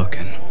still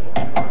looking.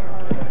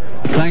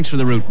 Thanks for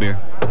the root beer.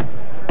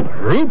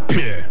 Root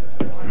beer?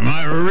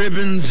 My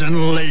ribbons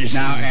and laces.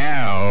 Now,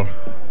 Al,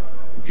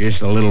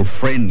 just a little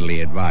friendly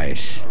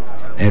advice.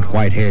 That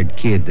white-haired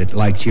kid that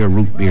likes your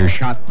root beer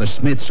shot the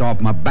Smiths off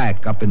my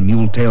back up in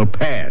Muletail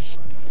Pass.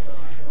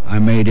 I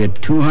made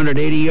it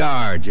 280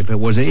 yards if it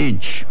was an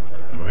inch.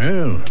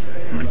 Well,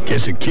 I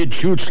guess a kid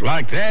shoots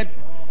like that.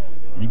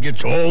 He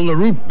gets all the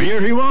root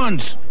beer he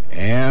wants.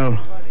 Al,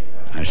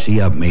 I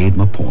see I've made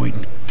my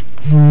point.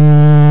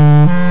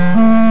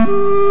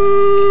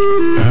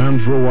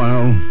 And for a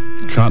while,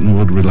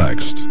 Cottonwood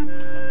relaxed,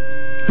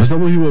 as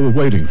though he were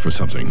waiting for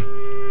something,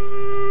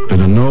 but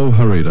in no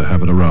hurry to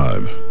have it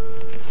arrive.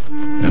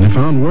 And he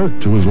found work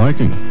to his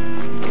liking.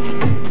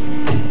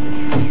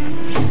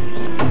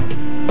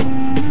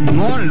 Good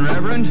morning,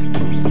 Reverend.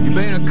 You're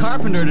being a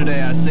carpenter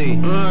today, I see.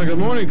 Good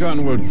morning,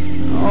 Cottonwood.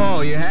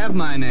 Oh, you have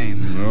my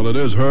name. Well, it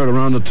is heard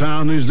around the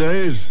town these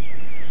days.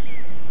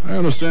 I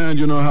understand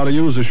you know how to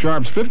use a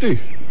Sharp's 50.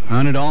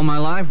 Hunted all my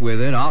life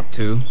with it, ought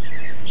to.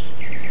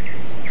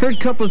 Heard a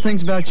couple of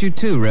things about you,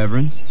 too,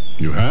 Reverend.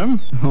 You have?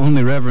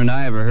 Only Reverend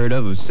I ever heard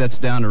of who sets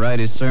down to write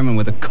his sermon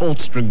with a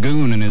Colt's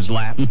Dragoon in his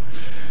lap.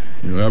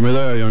 You have me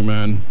there, young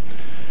man.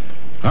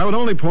 I would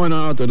only point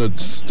out that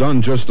it's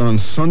done just on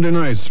Sunday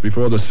nights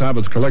before the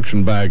Sabbath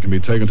collection bag can be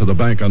taken to the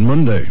bank on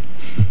Monday.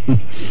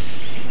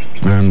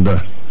 And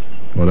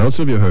what else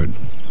have you heard?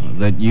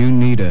 That you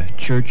need a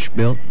church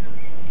built?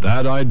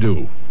 That I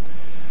do.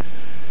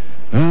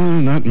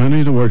 Not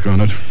many to work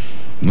on it.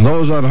 And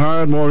those I've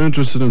hired more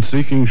interested in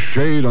seeking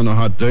shade on a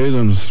hot day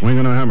than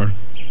swinging a hammer.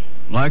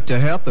 Like to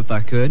help if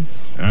I could.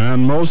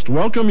 And most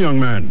welcome, young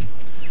man.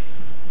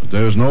 But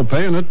there's no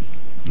pay in it.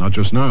 Not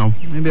just now.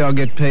 Maybe I'll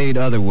get paid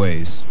other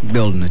ways,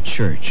 building a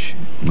church.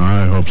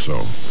 I hope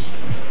so.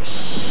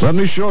 Let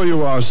me show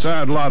you our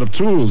sad lot of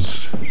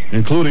tools,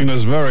 including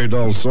this very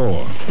dull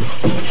saw.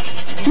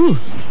 Whew.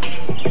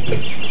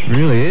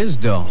 Really is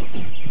dull.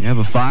 You have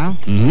a file?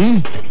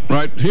 Mm-hmm.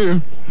 Right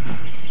here.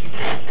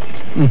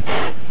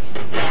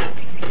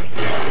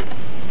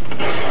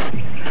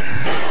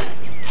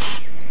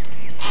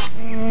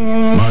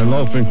 My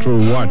loafing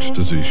crew watched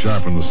as he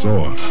sharpened the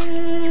saw.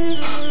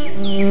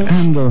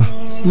 And a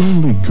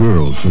lonely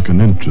girl took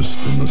an interest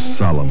in the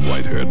solemn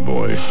white-haired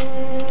boy.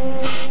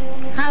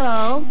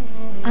 Hello.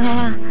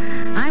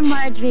 I'm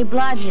Marjorie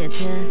Blodgett,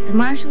 the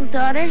marshal's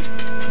daughter.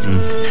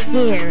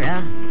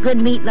 Here, good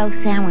meatloaf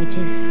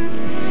sandwiches.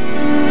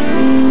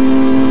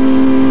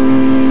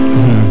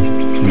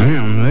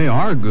 Man, they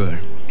are good.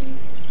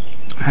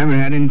 I haven't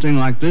had anything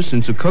like this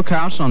since the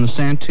cookhouse on the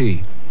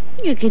Santee.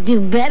 You could do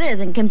better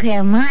than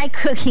compare my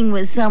cooking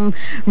with some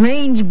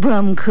range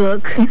brum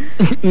cook.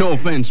 No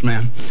offense,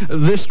 ma'am.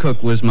 This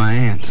cook was my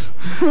aunt's.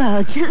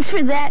 Well, just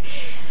for that,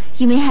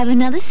 you may have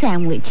another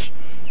sandwich.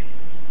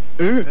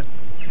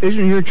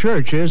 Isn't your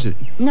church, is it?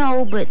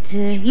 No, but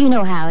you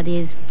know how it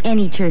is.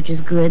 Any church is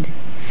good.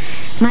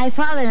 My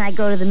father and I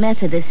go to the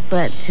Methodist,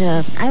 but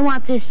I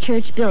want this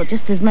church built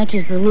just as much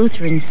as the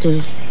Lutherans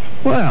do.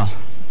 Well,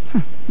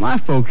 my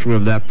folks were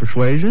of that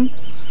persuasion.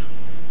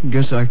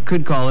 Guess I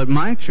could call it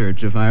my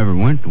church if I ever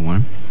went to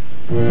one.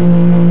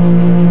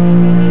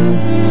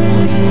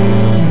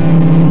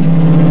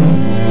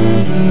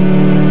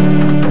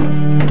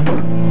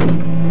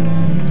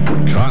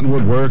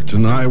 Cottonwood worked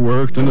and I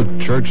worked and the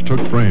church took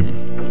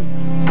frame.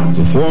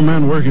 The 4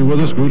 men working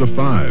with us grew to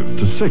 5,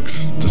 to 6,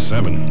 to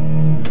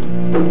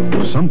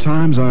 7.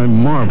 Sometimes I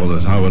marvel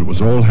at how it was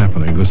all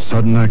happening, this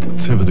sudden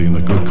activity in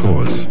the good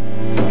cause.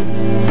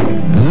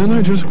 And then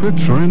I just quit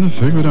trying to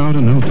figure it out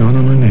and knelt down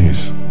on my knees.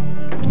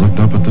 Looked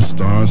up at the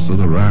stars through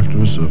the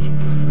rafters of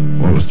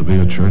what was to be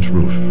a church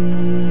roof,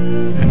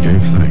 and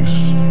gave thanks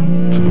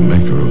to the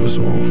maker of us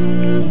all.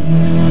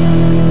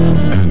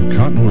 And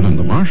Cottonwood and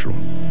the marshal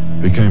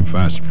became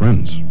fast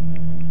friends.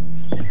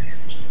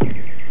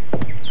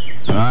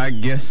 I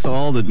guess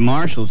all that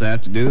marshals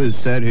have to do is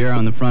sit here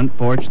on the front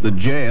porch of the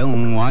jail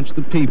and watch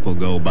the people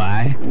go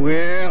by.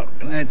 Well,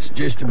 that's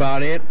just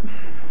about it.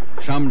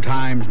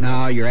 Sometimes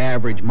now your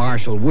average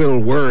marshal will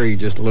worry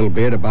just a little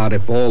bit about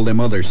if all them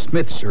other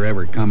Smiths are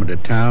ever coming to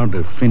town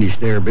to finish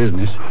their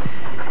business.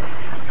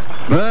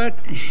 But,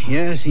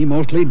 yes, he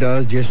mostly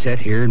does just sit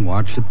here and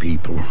watch the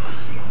people.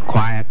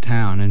 Quiet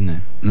town, isn't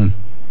it?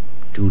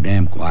 Too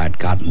damn quiet,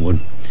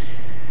 Cottonwood.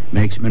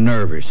 Makes me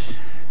nervous.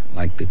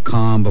 Like the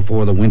calm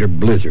before the winter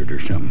blizzard or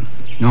something.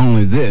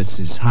 Only this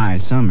is high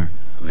summer.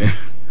 Well,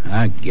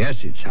 I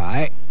guess it's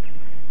high.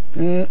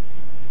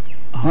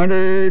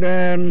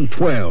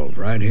 112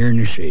 right here in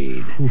the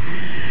shade.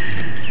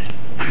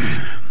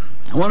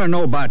 I want to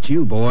know about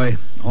you, boy.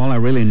 All I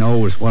really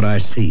know is what I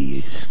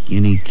see.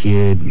 Skinny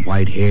kid,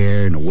 white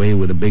hair, and away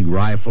with a big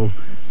rifle,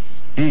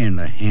 and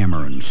a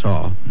hammer and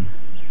saw.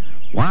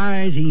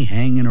 Why is he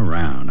hanging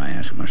around, I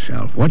ask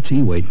myself. What's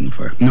he waiting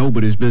for?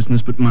 Nobody's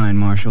business but mine,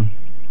 Marshal.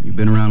 You've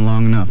been around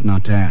long enough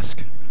not to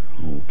ask.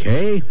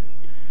 Okay.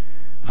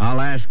 I'll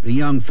ask the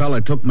young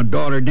fella took my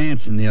daughter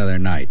dancing the other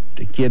night.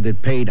 The kid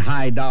that paid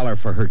high dollar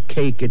for her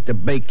cake at the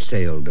bake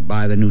sale to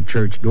buy the new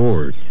church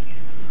door.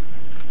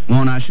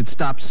 Want I should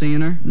stop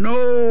seeing her?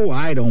 No,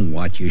 I don't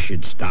want you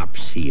should stop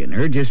seeing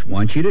her. Just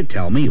want you to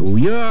tell me who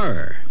you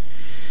are.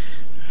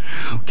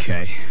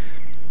 Okay.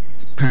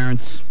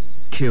 Parents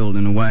killed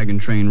in a wagon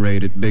train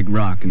raid at Big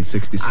Rock in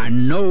 66. I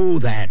know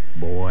that,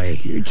 boy.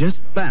 You're just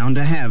bound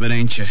to have it,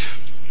 ain't you?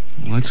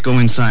 Let's go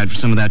inside for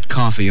some of that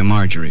coffee of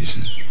Marjorie's.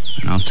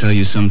 And I'll tell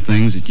you some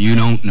things that you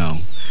don't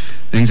know.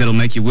 Things that'll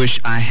make you wish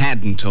I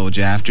hadn't told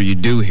you after you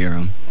do hear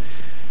them.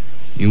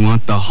 You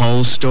want the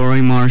whole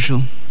story,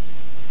 Marshal?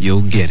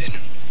 You'll get it.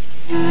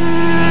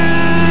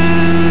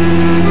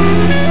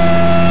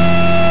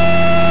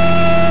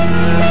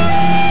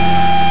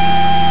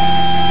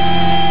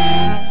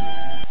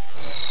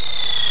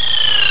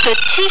 The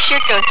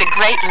T-shirt goes to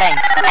great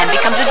lengths and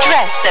becomes a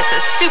dress that's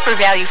a super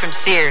value from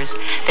Sears.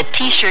 The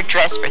T-shirt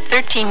dress for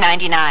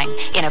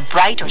 $13.99 in a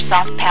bright or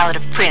soft palette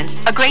of prints,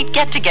 a great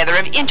get-together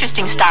of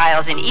interesting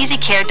styles in easy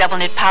care double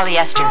knit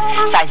polyester,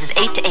 sizes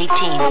 8 to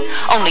 18.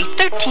 Only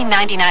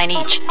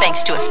 $13.99 each,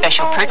 thanks to a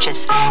special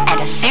purchase. And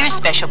a Sears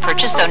special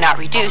purchase, though not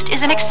reduced,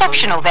 is an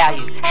exceptional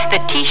value. The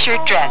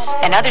T-shirt dress,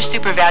 another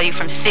super value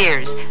from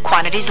Sears.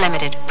 Quantities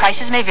limited.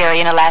 Prices may vary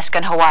in Alaska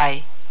and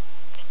Hawaii.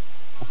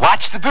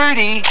 Watch the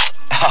birdie.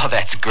 Oh,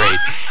 that's great.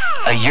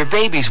 Your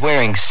baby's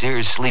wearing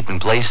Sears sleep and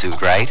play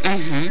suit, right?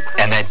 Mm-hmm.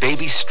 And that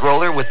baby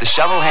stroller with the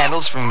shovel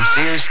handles from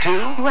Sears,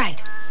 too?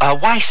 Right.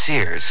 Why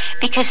Sears?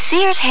 Because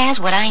Sears has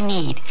what I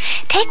need.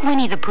 Take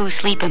Winnie the Pooh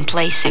sleep and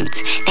play suits.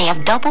 They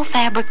have double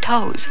fabric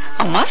toes,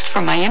 a must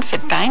for my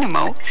infant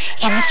Dynamo,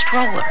 and the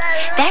stroller.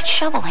 That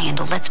shovel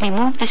handle lets me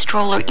move the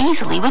stroller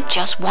easily with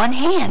just one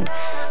hand.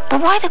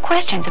 But why the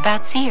questions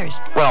about Sears?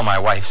 Well, my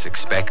wife's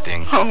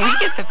expecting. Oh, we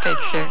get the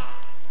picture.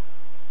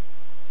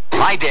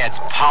 My dad's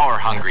power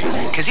hungry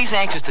because he's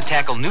anxious to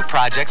tackle new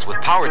projects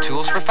with power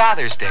tools for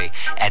Father's Day.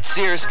 At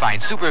Sears,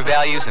 find super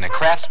values in a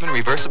Craftsman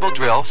reversible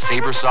drill,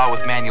 saber saw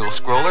with manual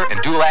scroller,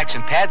 and dual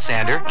action pad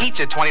sander,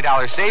 each at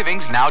 $20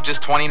 savings, now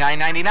just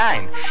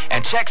 $29.99.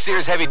 And check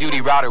Sears heavy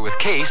duty router with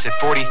case at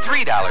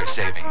 $43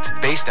 savings,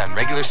 based on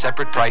regular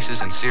separate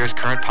prices in Sears'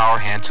 current power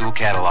hand tool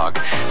catalog.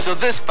 So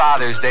this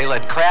Father's Day,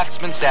 let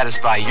Craftsman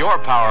satisfy your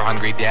power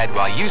hungry dad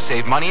while you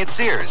save money at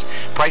Sears.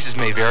 Prices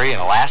may vary in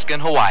Alaska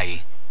and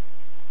Hawaii.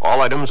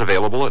 All items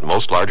available at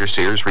most larger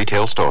Sears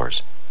retail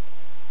stores.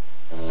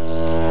 Lorne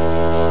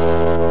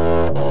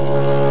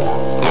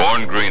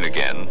Greene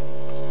again.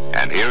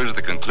 And here's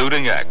the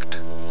concluding act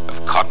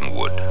of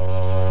Cottonwood.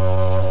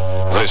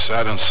 They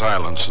sat in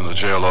silence in the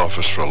jail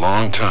office for a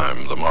long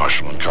time, the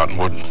marshal and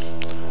Cottonwood.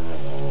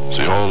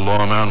 The old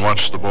lawman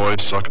watched the boy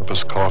suck up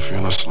his coffee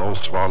in the slow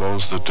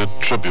swallows that did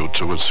tribute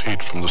to its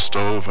heat from the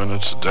stove and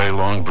its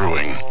day-long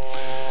brewing.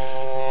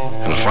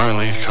 And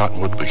finally,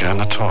 Cottonwood began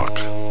to talk,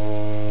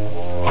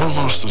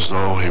 almost as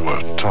though he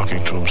were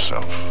talking to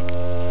himself.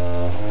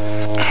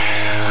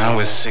 I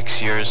was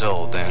 6 years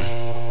old then,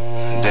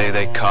 the day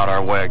they caught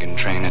our wagon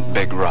train at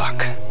Big Rock.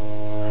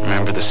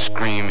 Remember the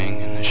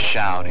screaming and the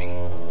shouting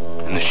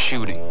and the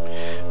shooting,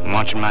 and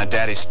watching my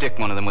daddy stick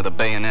one of them with a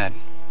bayonet.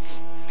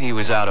 He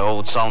was out of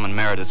old Solomon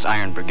Meredith's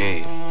Iron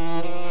Brigade,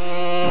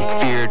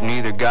 and feared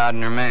neither God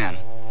nor man.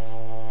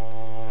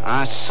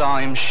 I saw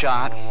him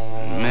shot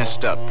and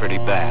messed up pretty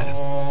bad.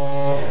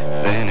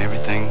 Then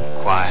everything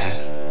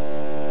quiet,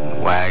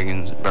 the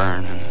wagons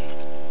burning.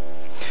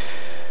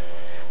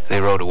 They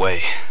rode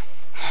away.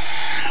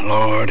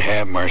 Lord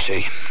have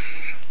mercy.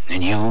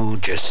 And you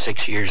just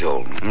 6 years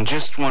old. And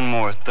just one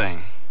more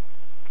thing.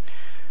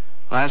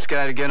 Last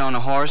guy to get on a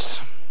horse,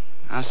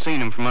 I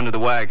seen him from under the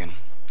wagon.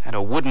 Had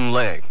a wooden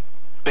leg.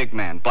 Big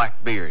man,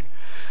 black beard.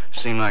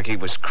 Seemed like he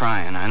was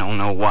crying. I don't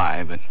know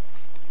why, but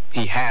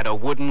he had a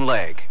wooden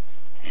leg.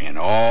 In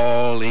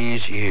all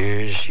these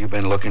years, you've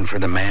been looking for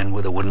the man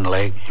with a wooden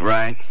leg?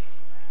 Right.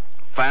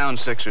 Found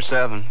 6 or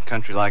 7.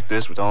 Country like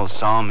this with all the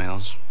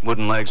sawmills.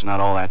 Wooden legs not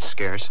all that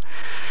scarce.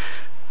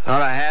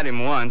 Thought I had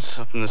him once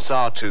up in the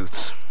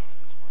sawtooths.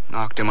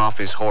 Knocked him off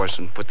his horse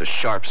and put the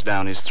sharps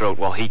down his throat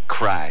while he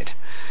cried.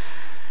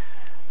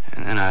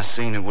 And then I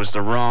seen it was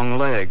the wrong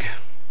leg.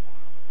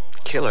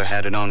 Killer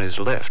had it on his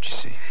left, you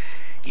see.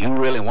 You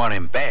really want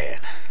him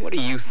bad. What do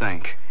you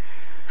think?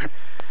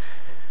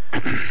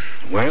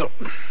 Well,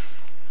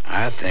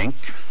 I think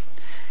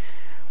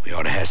we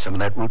ought to have some of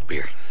that root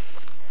beer.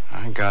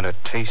 I got a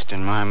taste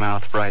in my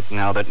mouth right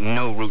now that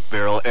no root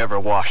beer will ever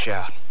wash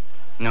out.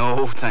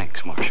 No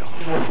thanks, Marshal.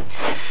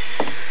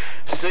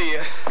 See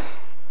ya.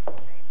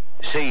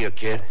 See you,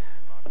 kid.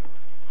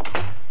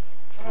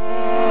 Fall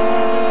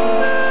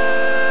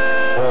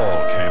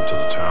came to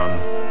the town.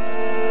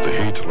 The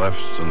heat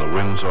left and the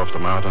winds off the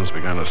mountains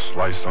began to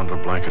slice under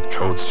blanket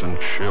coats and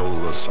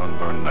chill the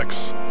sunburned necks.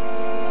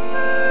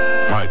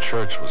 My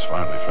church was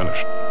finally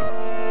finished.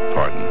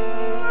 Pardon.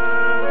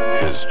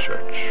 His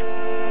church.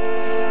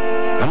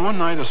 And one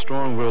night a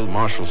strong-willed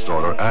marshal's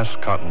daughter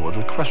asked Cottonwood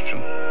a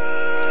question.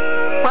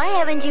 Why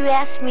haven't you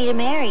asked me to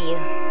marry you?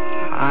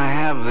 I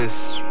have this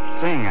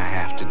thing I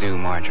have to do,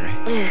 Marjorie.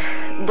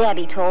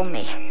 Daddy told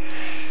me.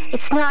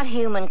 It's not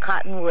human,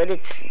 Cottonwood.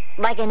 It's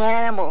like an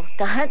animal,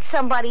 to hunt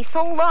somebody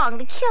so long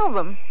to kill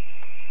them.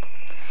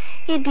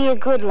 It'd be a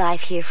good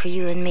life here for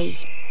you and me.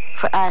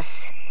 For us.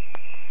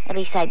 At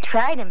least I'd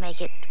try to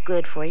make it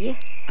good for you.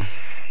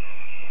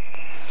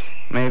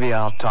 Maybe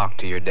I'll talk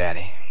to your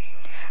daddy.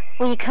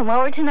 Will you come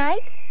over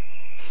tonight?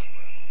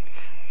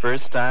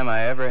 First time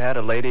I ever had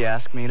a lady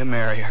ask me to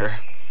marry her.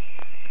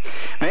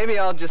 Maybe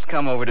I'll just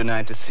come over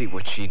tonight to see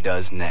what she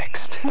does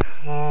next.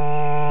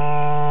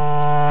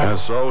 And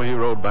so he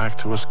rode back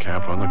to his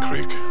camp on the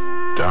creek,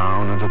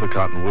 down into the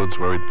cottonwoods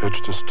where he'd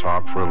pitched his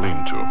top for a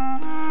lean-to.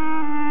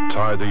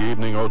 Tied the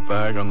evening oat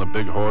bag on the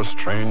big horse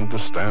trained to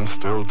stand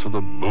still to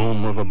the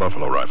boom of a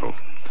buffalo rifle.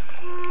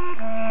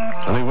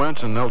 And he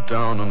went and knelt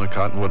down on the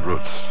cottonwood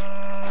roots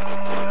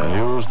and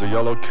used the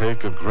yellow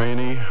cake of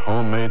grainy,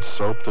 homemade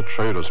soap the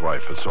trader's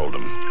wife had sold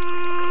him.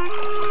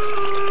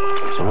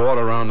 The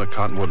water around the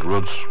cottonwood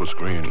roots was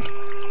green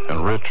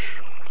and rich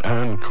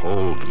and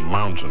cold,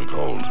 mountain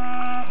cold.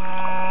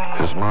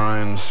 His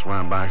mind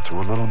swam back to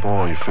a little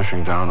boy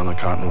fishing down in the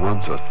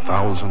cottonwoods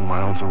 1,000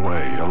 miles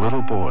away. A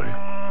little boy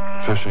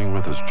fishing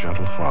with his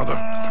gentle father.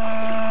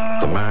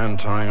 The man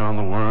tying on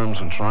the worms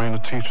and trying to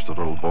teach the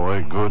little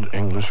boy good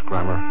English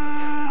grammar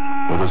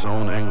with his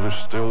own English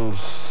still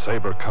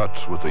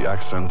saber-cut with the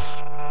accents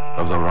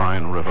of the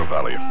Rhine River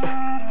Valley.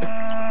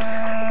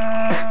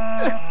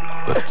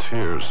 The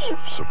tears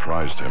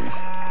surprised him.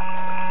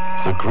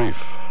 The grief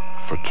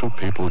for two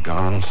people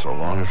gone so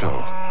long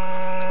ago.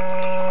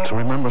 To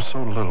remember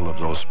so little of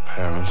those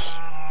parents.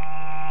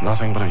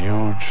 Nothing but a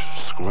huge,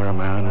 square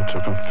man who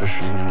took him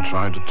fishing and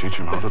tried to teach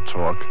him how to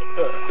talk.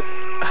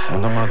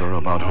 And the mother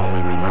about whom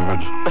he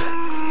remembered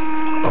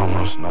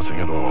almost nothing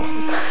at all.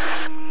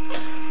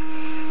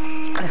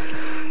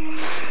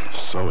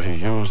 So he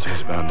used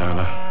his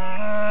bandana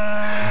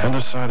and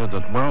decided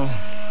that, well,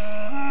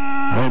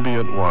 Maybe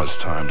it was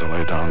time to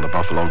lay down the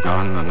buffalo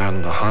gun and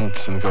end the hunt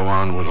and go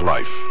on with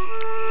life.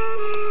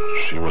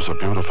 She was a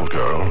beautiful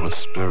girl with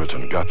spirit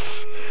and guts,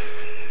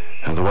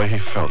 and the way he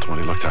felt when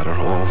he looked at her,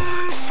 all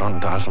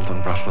sun-dazzled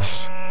and breathless,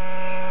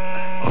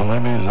 well,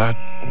 maybe that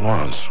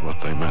was what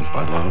they meant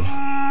by love.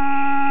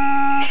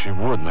 She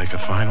would make a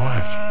fine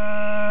wife.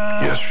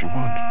 Yes, she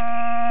would.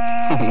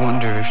 I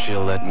wonder if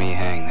she'll let me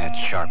hang that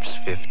Sharps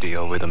 50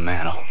 over the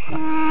mantel.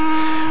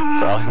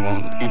 Probably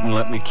won't even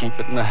let me keep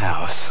it in the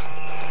house.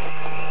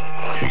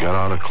 He got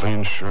out a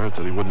clean shirt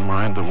that he wouldn't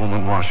mind the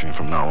woman washing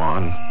from now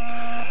on,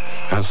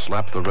 and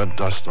slapped the red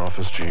dust off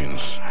his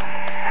jeans.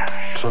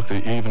 Took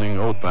the evening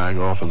oat bag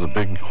off of the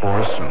big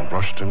horse and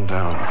brushed him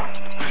down.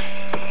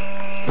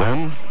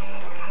 Then,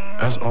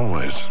 as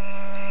always,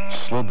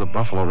 slid the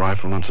buffalo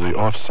rifle into the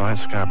offside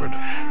scabbard.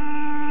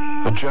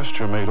 A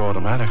gesture made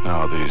automatic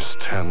now these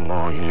 10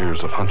 long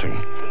years of hunting.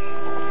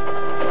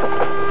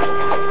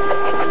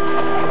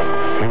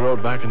 He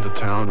rode back into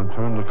town and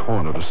turned the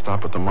corner to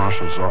stop at the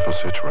marshal's office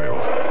hitch rail.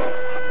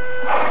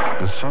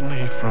 And suddenly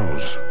he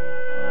froze,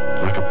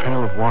 like a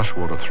pail of wash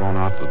water thrown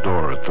out the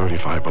door at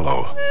 35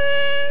 below.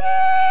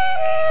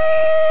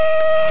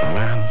 The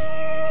man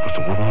with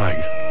the wooden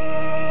leg,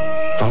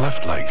 the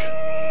left leg,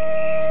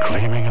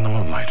 gleaming in the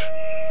moonlight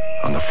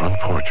on the front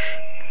porch.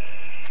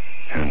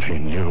 And he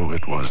knew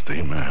it was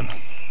the man.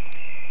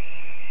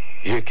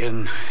 You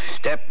can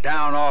step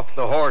down off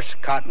the horse,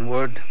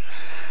 Cottonwood.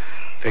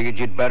 Figured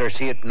you'd better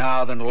see it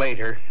now than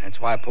later.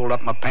 That's why I pulled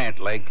up my pant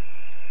leg.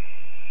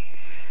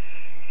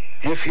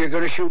 If you're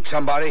going to shoot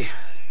somebody,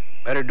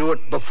 better do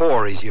it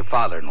before he's your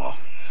father-in-law.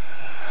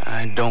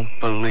 I don't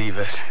believe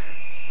it.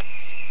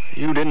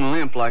 You didn't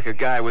limp like a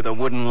guy with a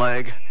wooden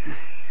leg.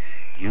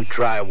 You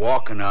try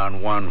walking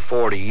on one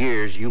 40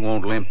 years, you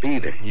won't limp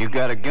either. You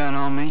got a gun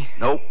on me?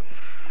 Nope.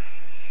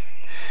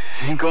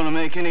 Ain't gonna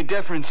make any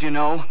difference, you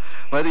know.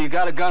 Whether you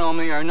got a gun on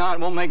me or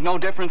not won't make no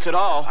difference at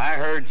all. I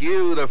heard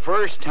you the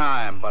first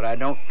time, but I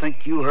don't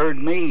think you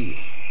heard me.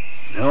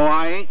 No,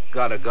 I ain't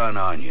got a gun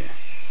on you.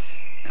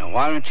 Now,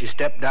 why don't you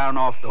step down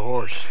off the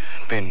horse?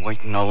 Been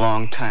waiting a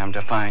long time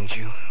to find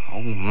you.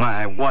 Oh,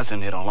 my,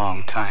 wasn't it a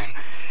long time.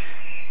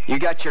 You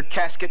got your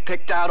casket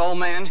picked out, old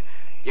man?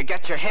 You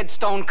got your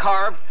headstone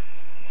carved?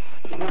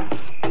 And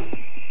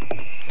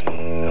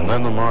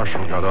then the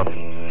marshal got up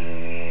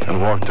and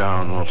walked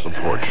down off the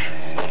porch.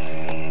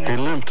 He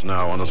limped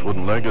now on his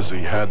wooden leg as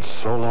he had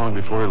so long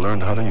before he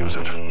learned how to use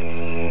it.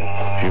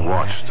 He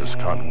watched as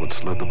Cottonwood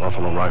slid the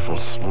buffalo rifle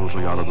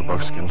smoothly out of the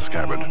buckskin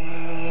scabbard,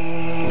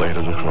 laid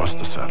it across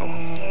the saddle.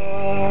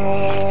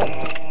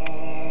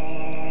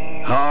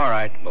 All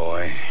right,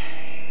 boy.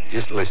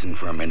 Just listen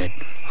for a minute.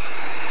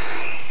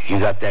 You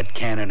got that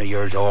cannon of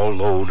yours all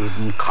loaded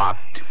and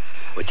cocked,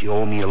 but you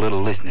owe me a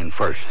little listening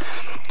first.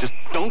 Just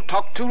don't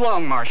talk too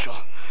long, Marshal.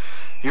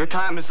 Your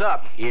time is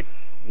up. It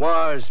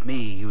was me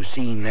you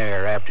seen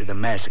there after the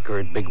massacre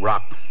at Big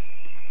Rock.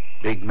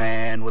 Big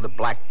man with a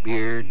black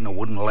beard and a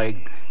wooden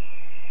leg.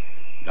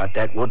 Got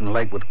that wooden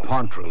leg with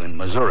Quantrill in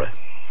Missouri.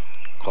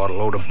 Caught a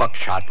load of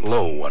buckshot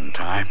low one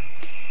time.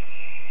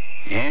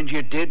 And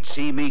you did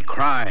see me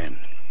crying.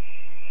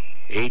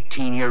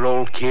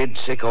 18-year-old kid,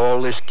 sick of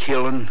all this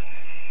killing,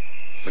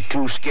 but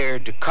too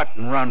scared to cut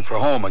and run for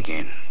home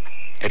again.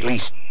 At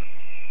least,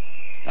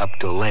 up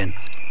till then.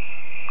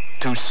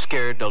 Too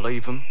scared to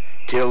leave him?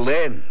 Till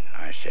then,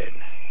 I said.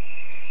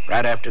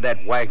 Right after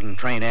that wagon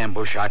train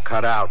ambush, I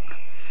cut out.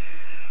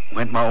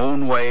 Went my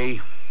own way.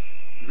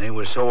 They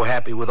were so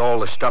happy with all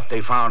the stuff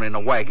they found in the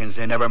wagons,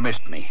 they never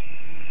missed me.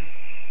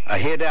 I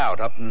hid out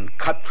up in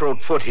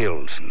Cutthroat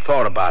foothills and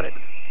thought about it.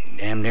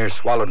 Damn near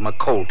swallowed my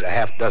colt a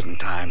half dozen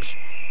times,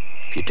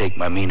 if you take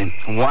my meaning.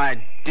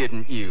 Why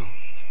didn't you?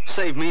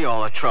 Save me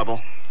all the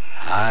trouble.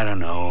 I don't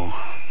know.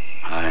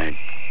 I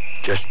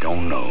just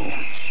don't know.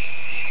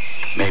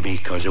 Maybe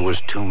because it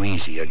was too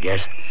easy, I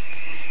guess.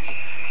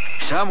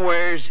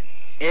 Somewheres,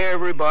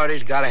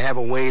 everybody's got to have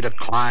a way to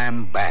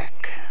climb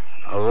back.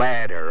 A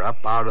ladder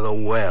up out of the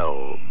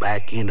well,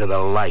 back into the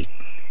light.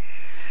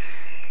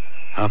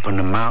 Up in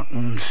the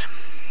mountains,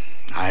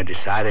 I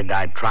decided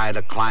I'd try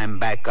to climb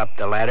back up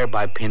the ladder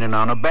by pinning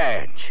on a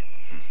badge.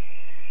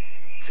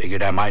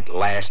 Figured I might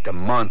last a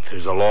month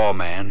as a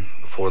lawman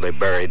before they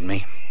buried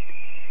me.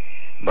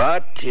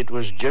 But it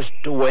was just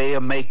a way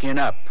of making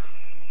up.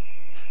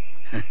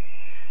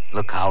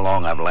 Look how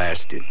long I've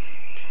lasted.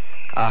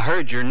 I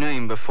heard your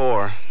name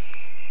before.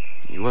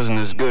 You wasn't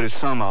as good as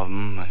some of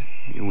them,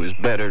 but you was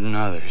better than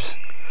others.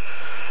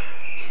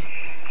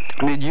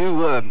 Did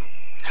you,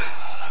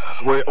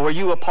 were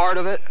you a part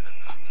of it?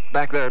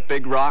 Back there at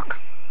Big Rock?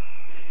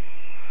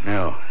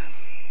 No.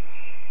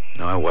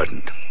 No, I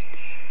wasn't.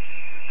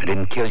 I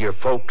didn't kill your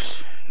folks,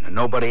 and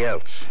nobody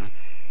else.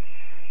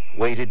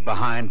 Waited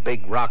behind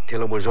Big Rock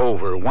till it was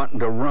over, wanting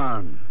to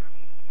run.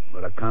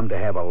 But I come to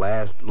have a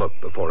last look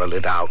before I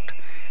lit out.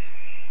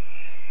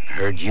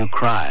 Heard you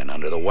crying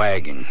under the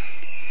wagon.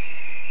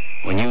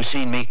 When you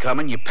seen me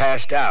coming, you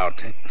passed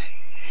out.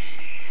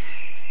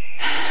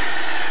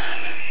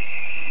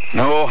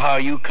 Know how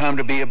you come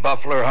to be a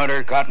buffalo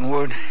hunter,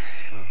 Cottonwood?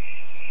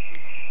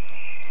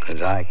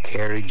 'Cause I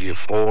carried you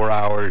 4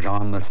 hours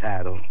on the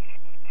saddle,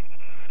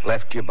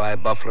 left you by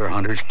Buffalo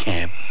Hunter's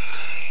camp,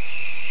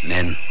 and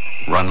then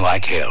run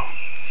like hell.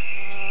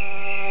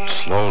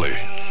 Slowly,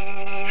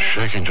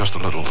 shaking just a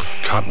little,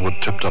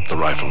 Cottonwood tipped up the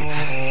rifle,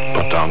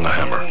 put down the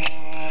hammer,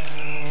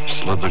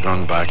 slid the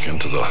gun back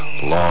into the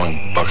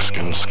long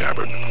buckskin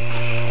scabbard.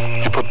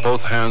 He put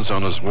both hands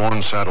on his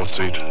worn saddle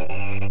seat,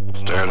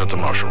 stared at the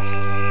marshal.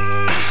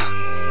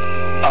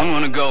 I'm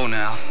gonna go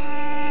now.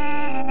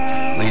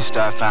 At least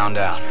I found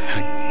out.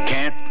 I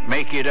can't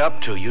make it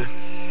up to you.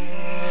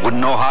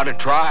 Wouldn't know how to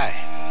try.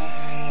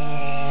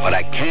 But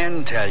I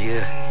can tell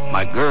you,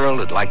 my girl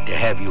would like to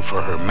have you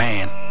for her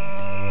man.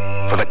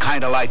 For the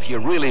kind of life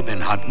you've really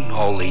been hunting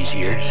all these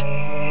years.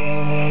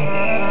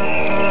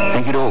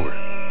 Think it over.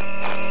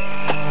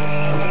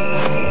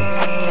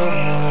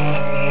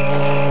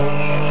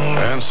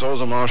 And so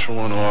the marshal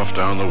went off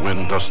down the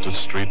wind-dusted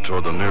street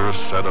toward the nearest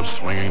set of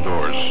swinging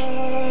doors.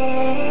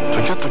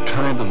 To get the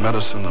kind of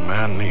medicine a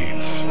man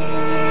needs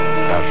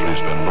after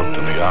he's been looked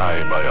in the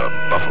eye by a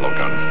buffalo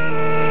gun.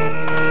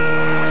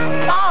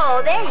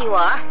 Oh, there you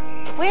are.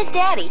 Where's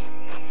Daddy?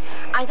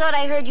 I thought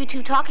I heard you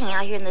two talking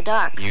out here in the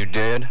dark. You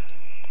did?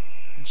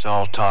 It's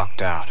all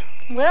talked out.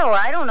 Well,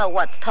 I don't know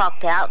what's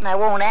talked out, and I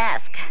won't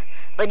ask.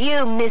 But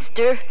you,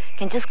 mister,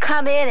 can just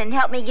come in and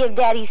help me give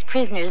Daddy's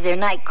prisoners their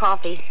night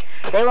coffee.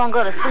 They won't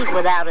go to sleep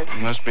without it.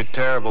 It must be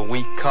terrible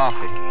weak coffee.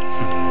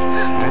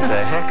 That's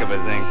a heck of a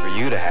thing for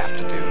you to have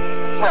to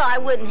do. Well, I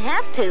wouldn't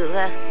have to,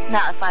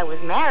 not if I was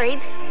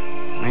married.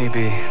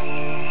 Maybe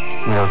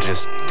we'll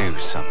just do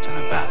something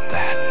about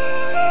that.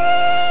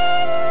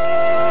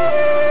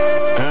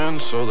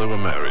 And so they were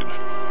married.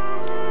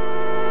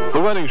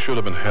 The wedding should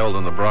have been held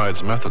in the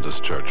bride's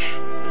Methodist church,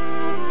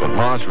 but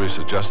Marjorie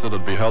suggested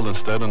it be held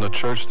instead in the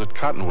church that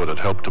Cottonwood had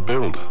helped to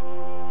build.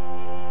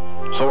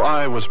 So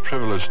I was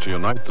privileged to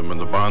unite them in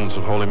the bonds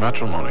of holy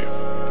matrimony.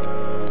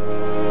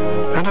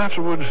 And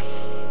afterward,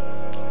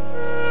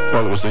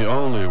 well, it was the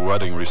only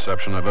wedding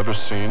reception I've ever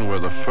seen where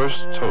the first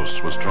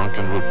toast was drunk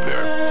in root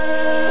beer.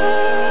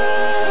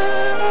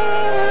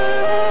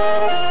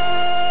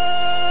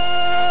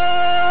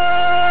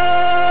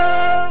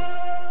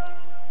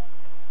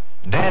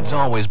 Dad's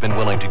always been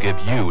willing to give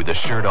you the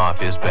shirt off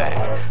his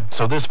back.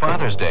 So this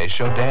Father's Day,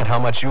 show Dad how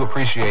much you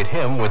appreciate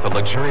him with a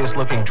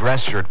luxurious-looking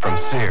dress shirt from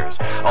Sears.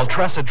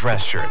 Ultressa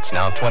dress shirts,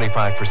 now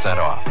 25%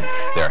 off.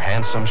 They're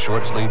handsome,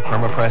 short-sleeve,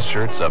 perma-press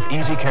shirts of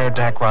easy care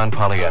Dacron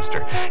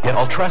polyester. Yet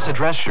Ultressa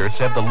dress shirts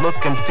have the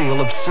look and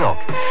feel of silk.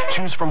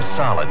 Choose from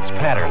solids,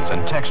 patterns,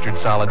 and textured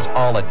solids,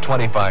 all at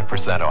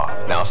 25% off.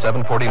 Now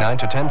 $7.49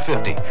 to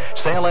 $10.50.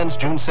 Sale ends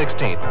June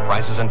 16th.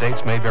 Prices and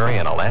dates may vary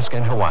in Alaska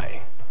and Hawaii.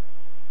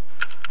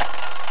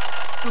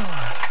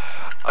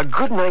 A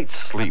good night's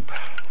sleep.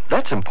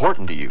 That's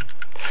important to you.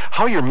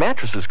 How your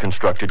mattress is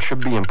constructed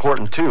should be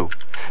important, too.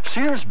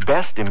 Sears'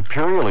 Best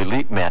Imperial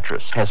Elite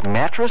mattress has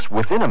mattress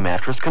within a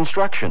mattress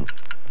construction.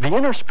 The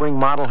inner spring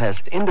model has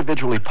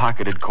individually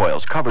pocketed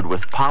coils covered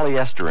with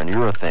polyester and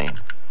urethane.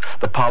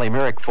 The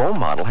polymeric foam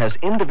model has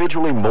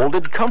individually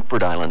molded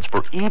comfort islands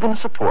for even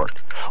support.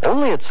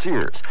 Only at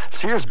Sears.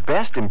 Sears'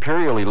 Best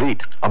Imperial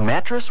Elite, a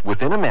mattress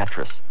within a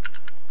mattress.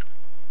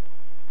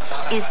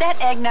 Is that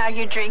eggnog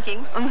you're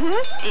drinking?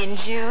 Mm-hmm. In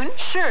June?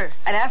 Sure.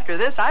 And after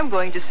this, I'm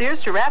going to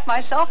Sears to wrap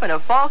myself in a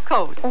fall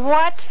coat.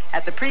 What?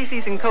 At the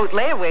preseason coat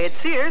layaway at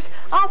Sears,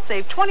 I'll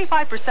save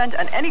 25%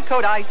 on any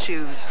coat I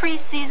choose.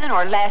 Preseason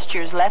or last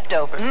year's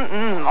leftovers?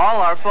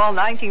 All our fall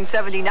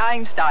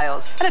 1979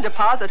 styles. And a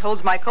deposit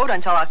holds my coat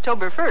until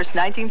October 1st,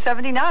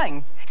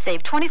 1979.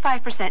 Save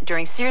 25%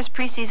 during Sears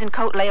preseason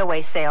coat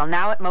layaway sale,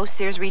 now at most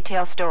Sears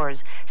retail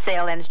stores.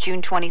 Sale ends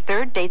June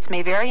 23rd. Dates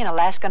may vary in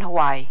Alaska and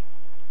Hawaii.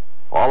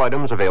 All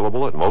items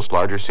available at most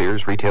larger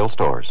Sears retail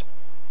stores.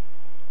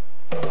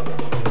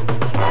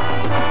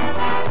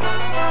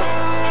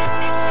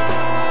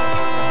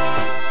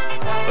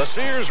 The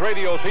Sears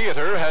Radio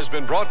Theater has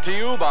been brought to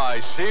you by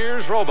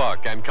Sears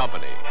Roebuck and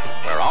Company,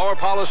 where our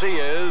policy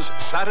is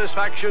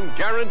satisfaction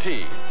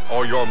guaranteed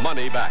or your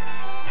money back.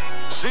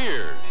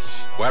 Sears,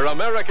 where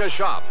America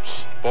shops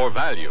for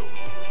value.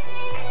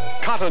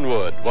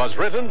 Cottonwood was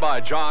written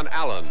by John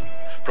Allen,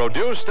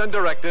 produced and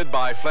directed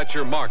by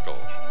Fletcher Markle.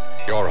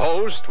 Your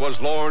host was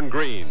Lorne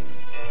Green.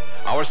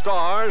 Our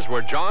stars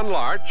were John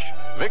Larch,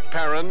 Vic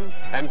Perrin,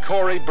 and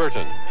Corey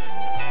Burton.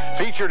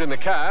 Featured in the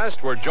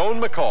cast were Joan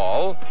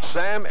McCall,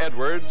 Sam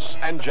Edwards,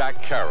 and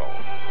Jack Carroll.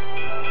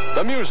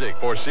 The music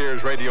for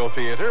Sears Radio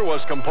Theater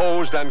was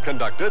composed and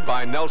conducted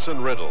by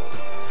Nelson Riddle.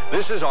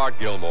 This is Art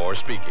Gilmore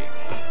speaking.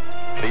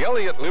 The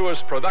Elliott Lewis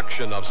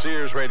production of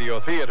Sears Radio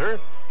Theater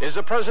is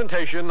a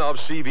presentation of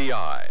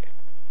CBI.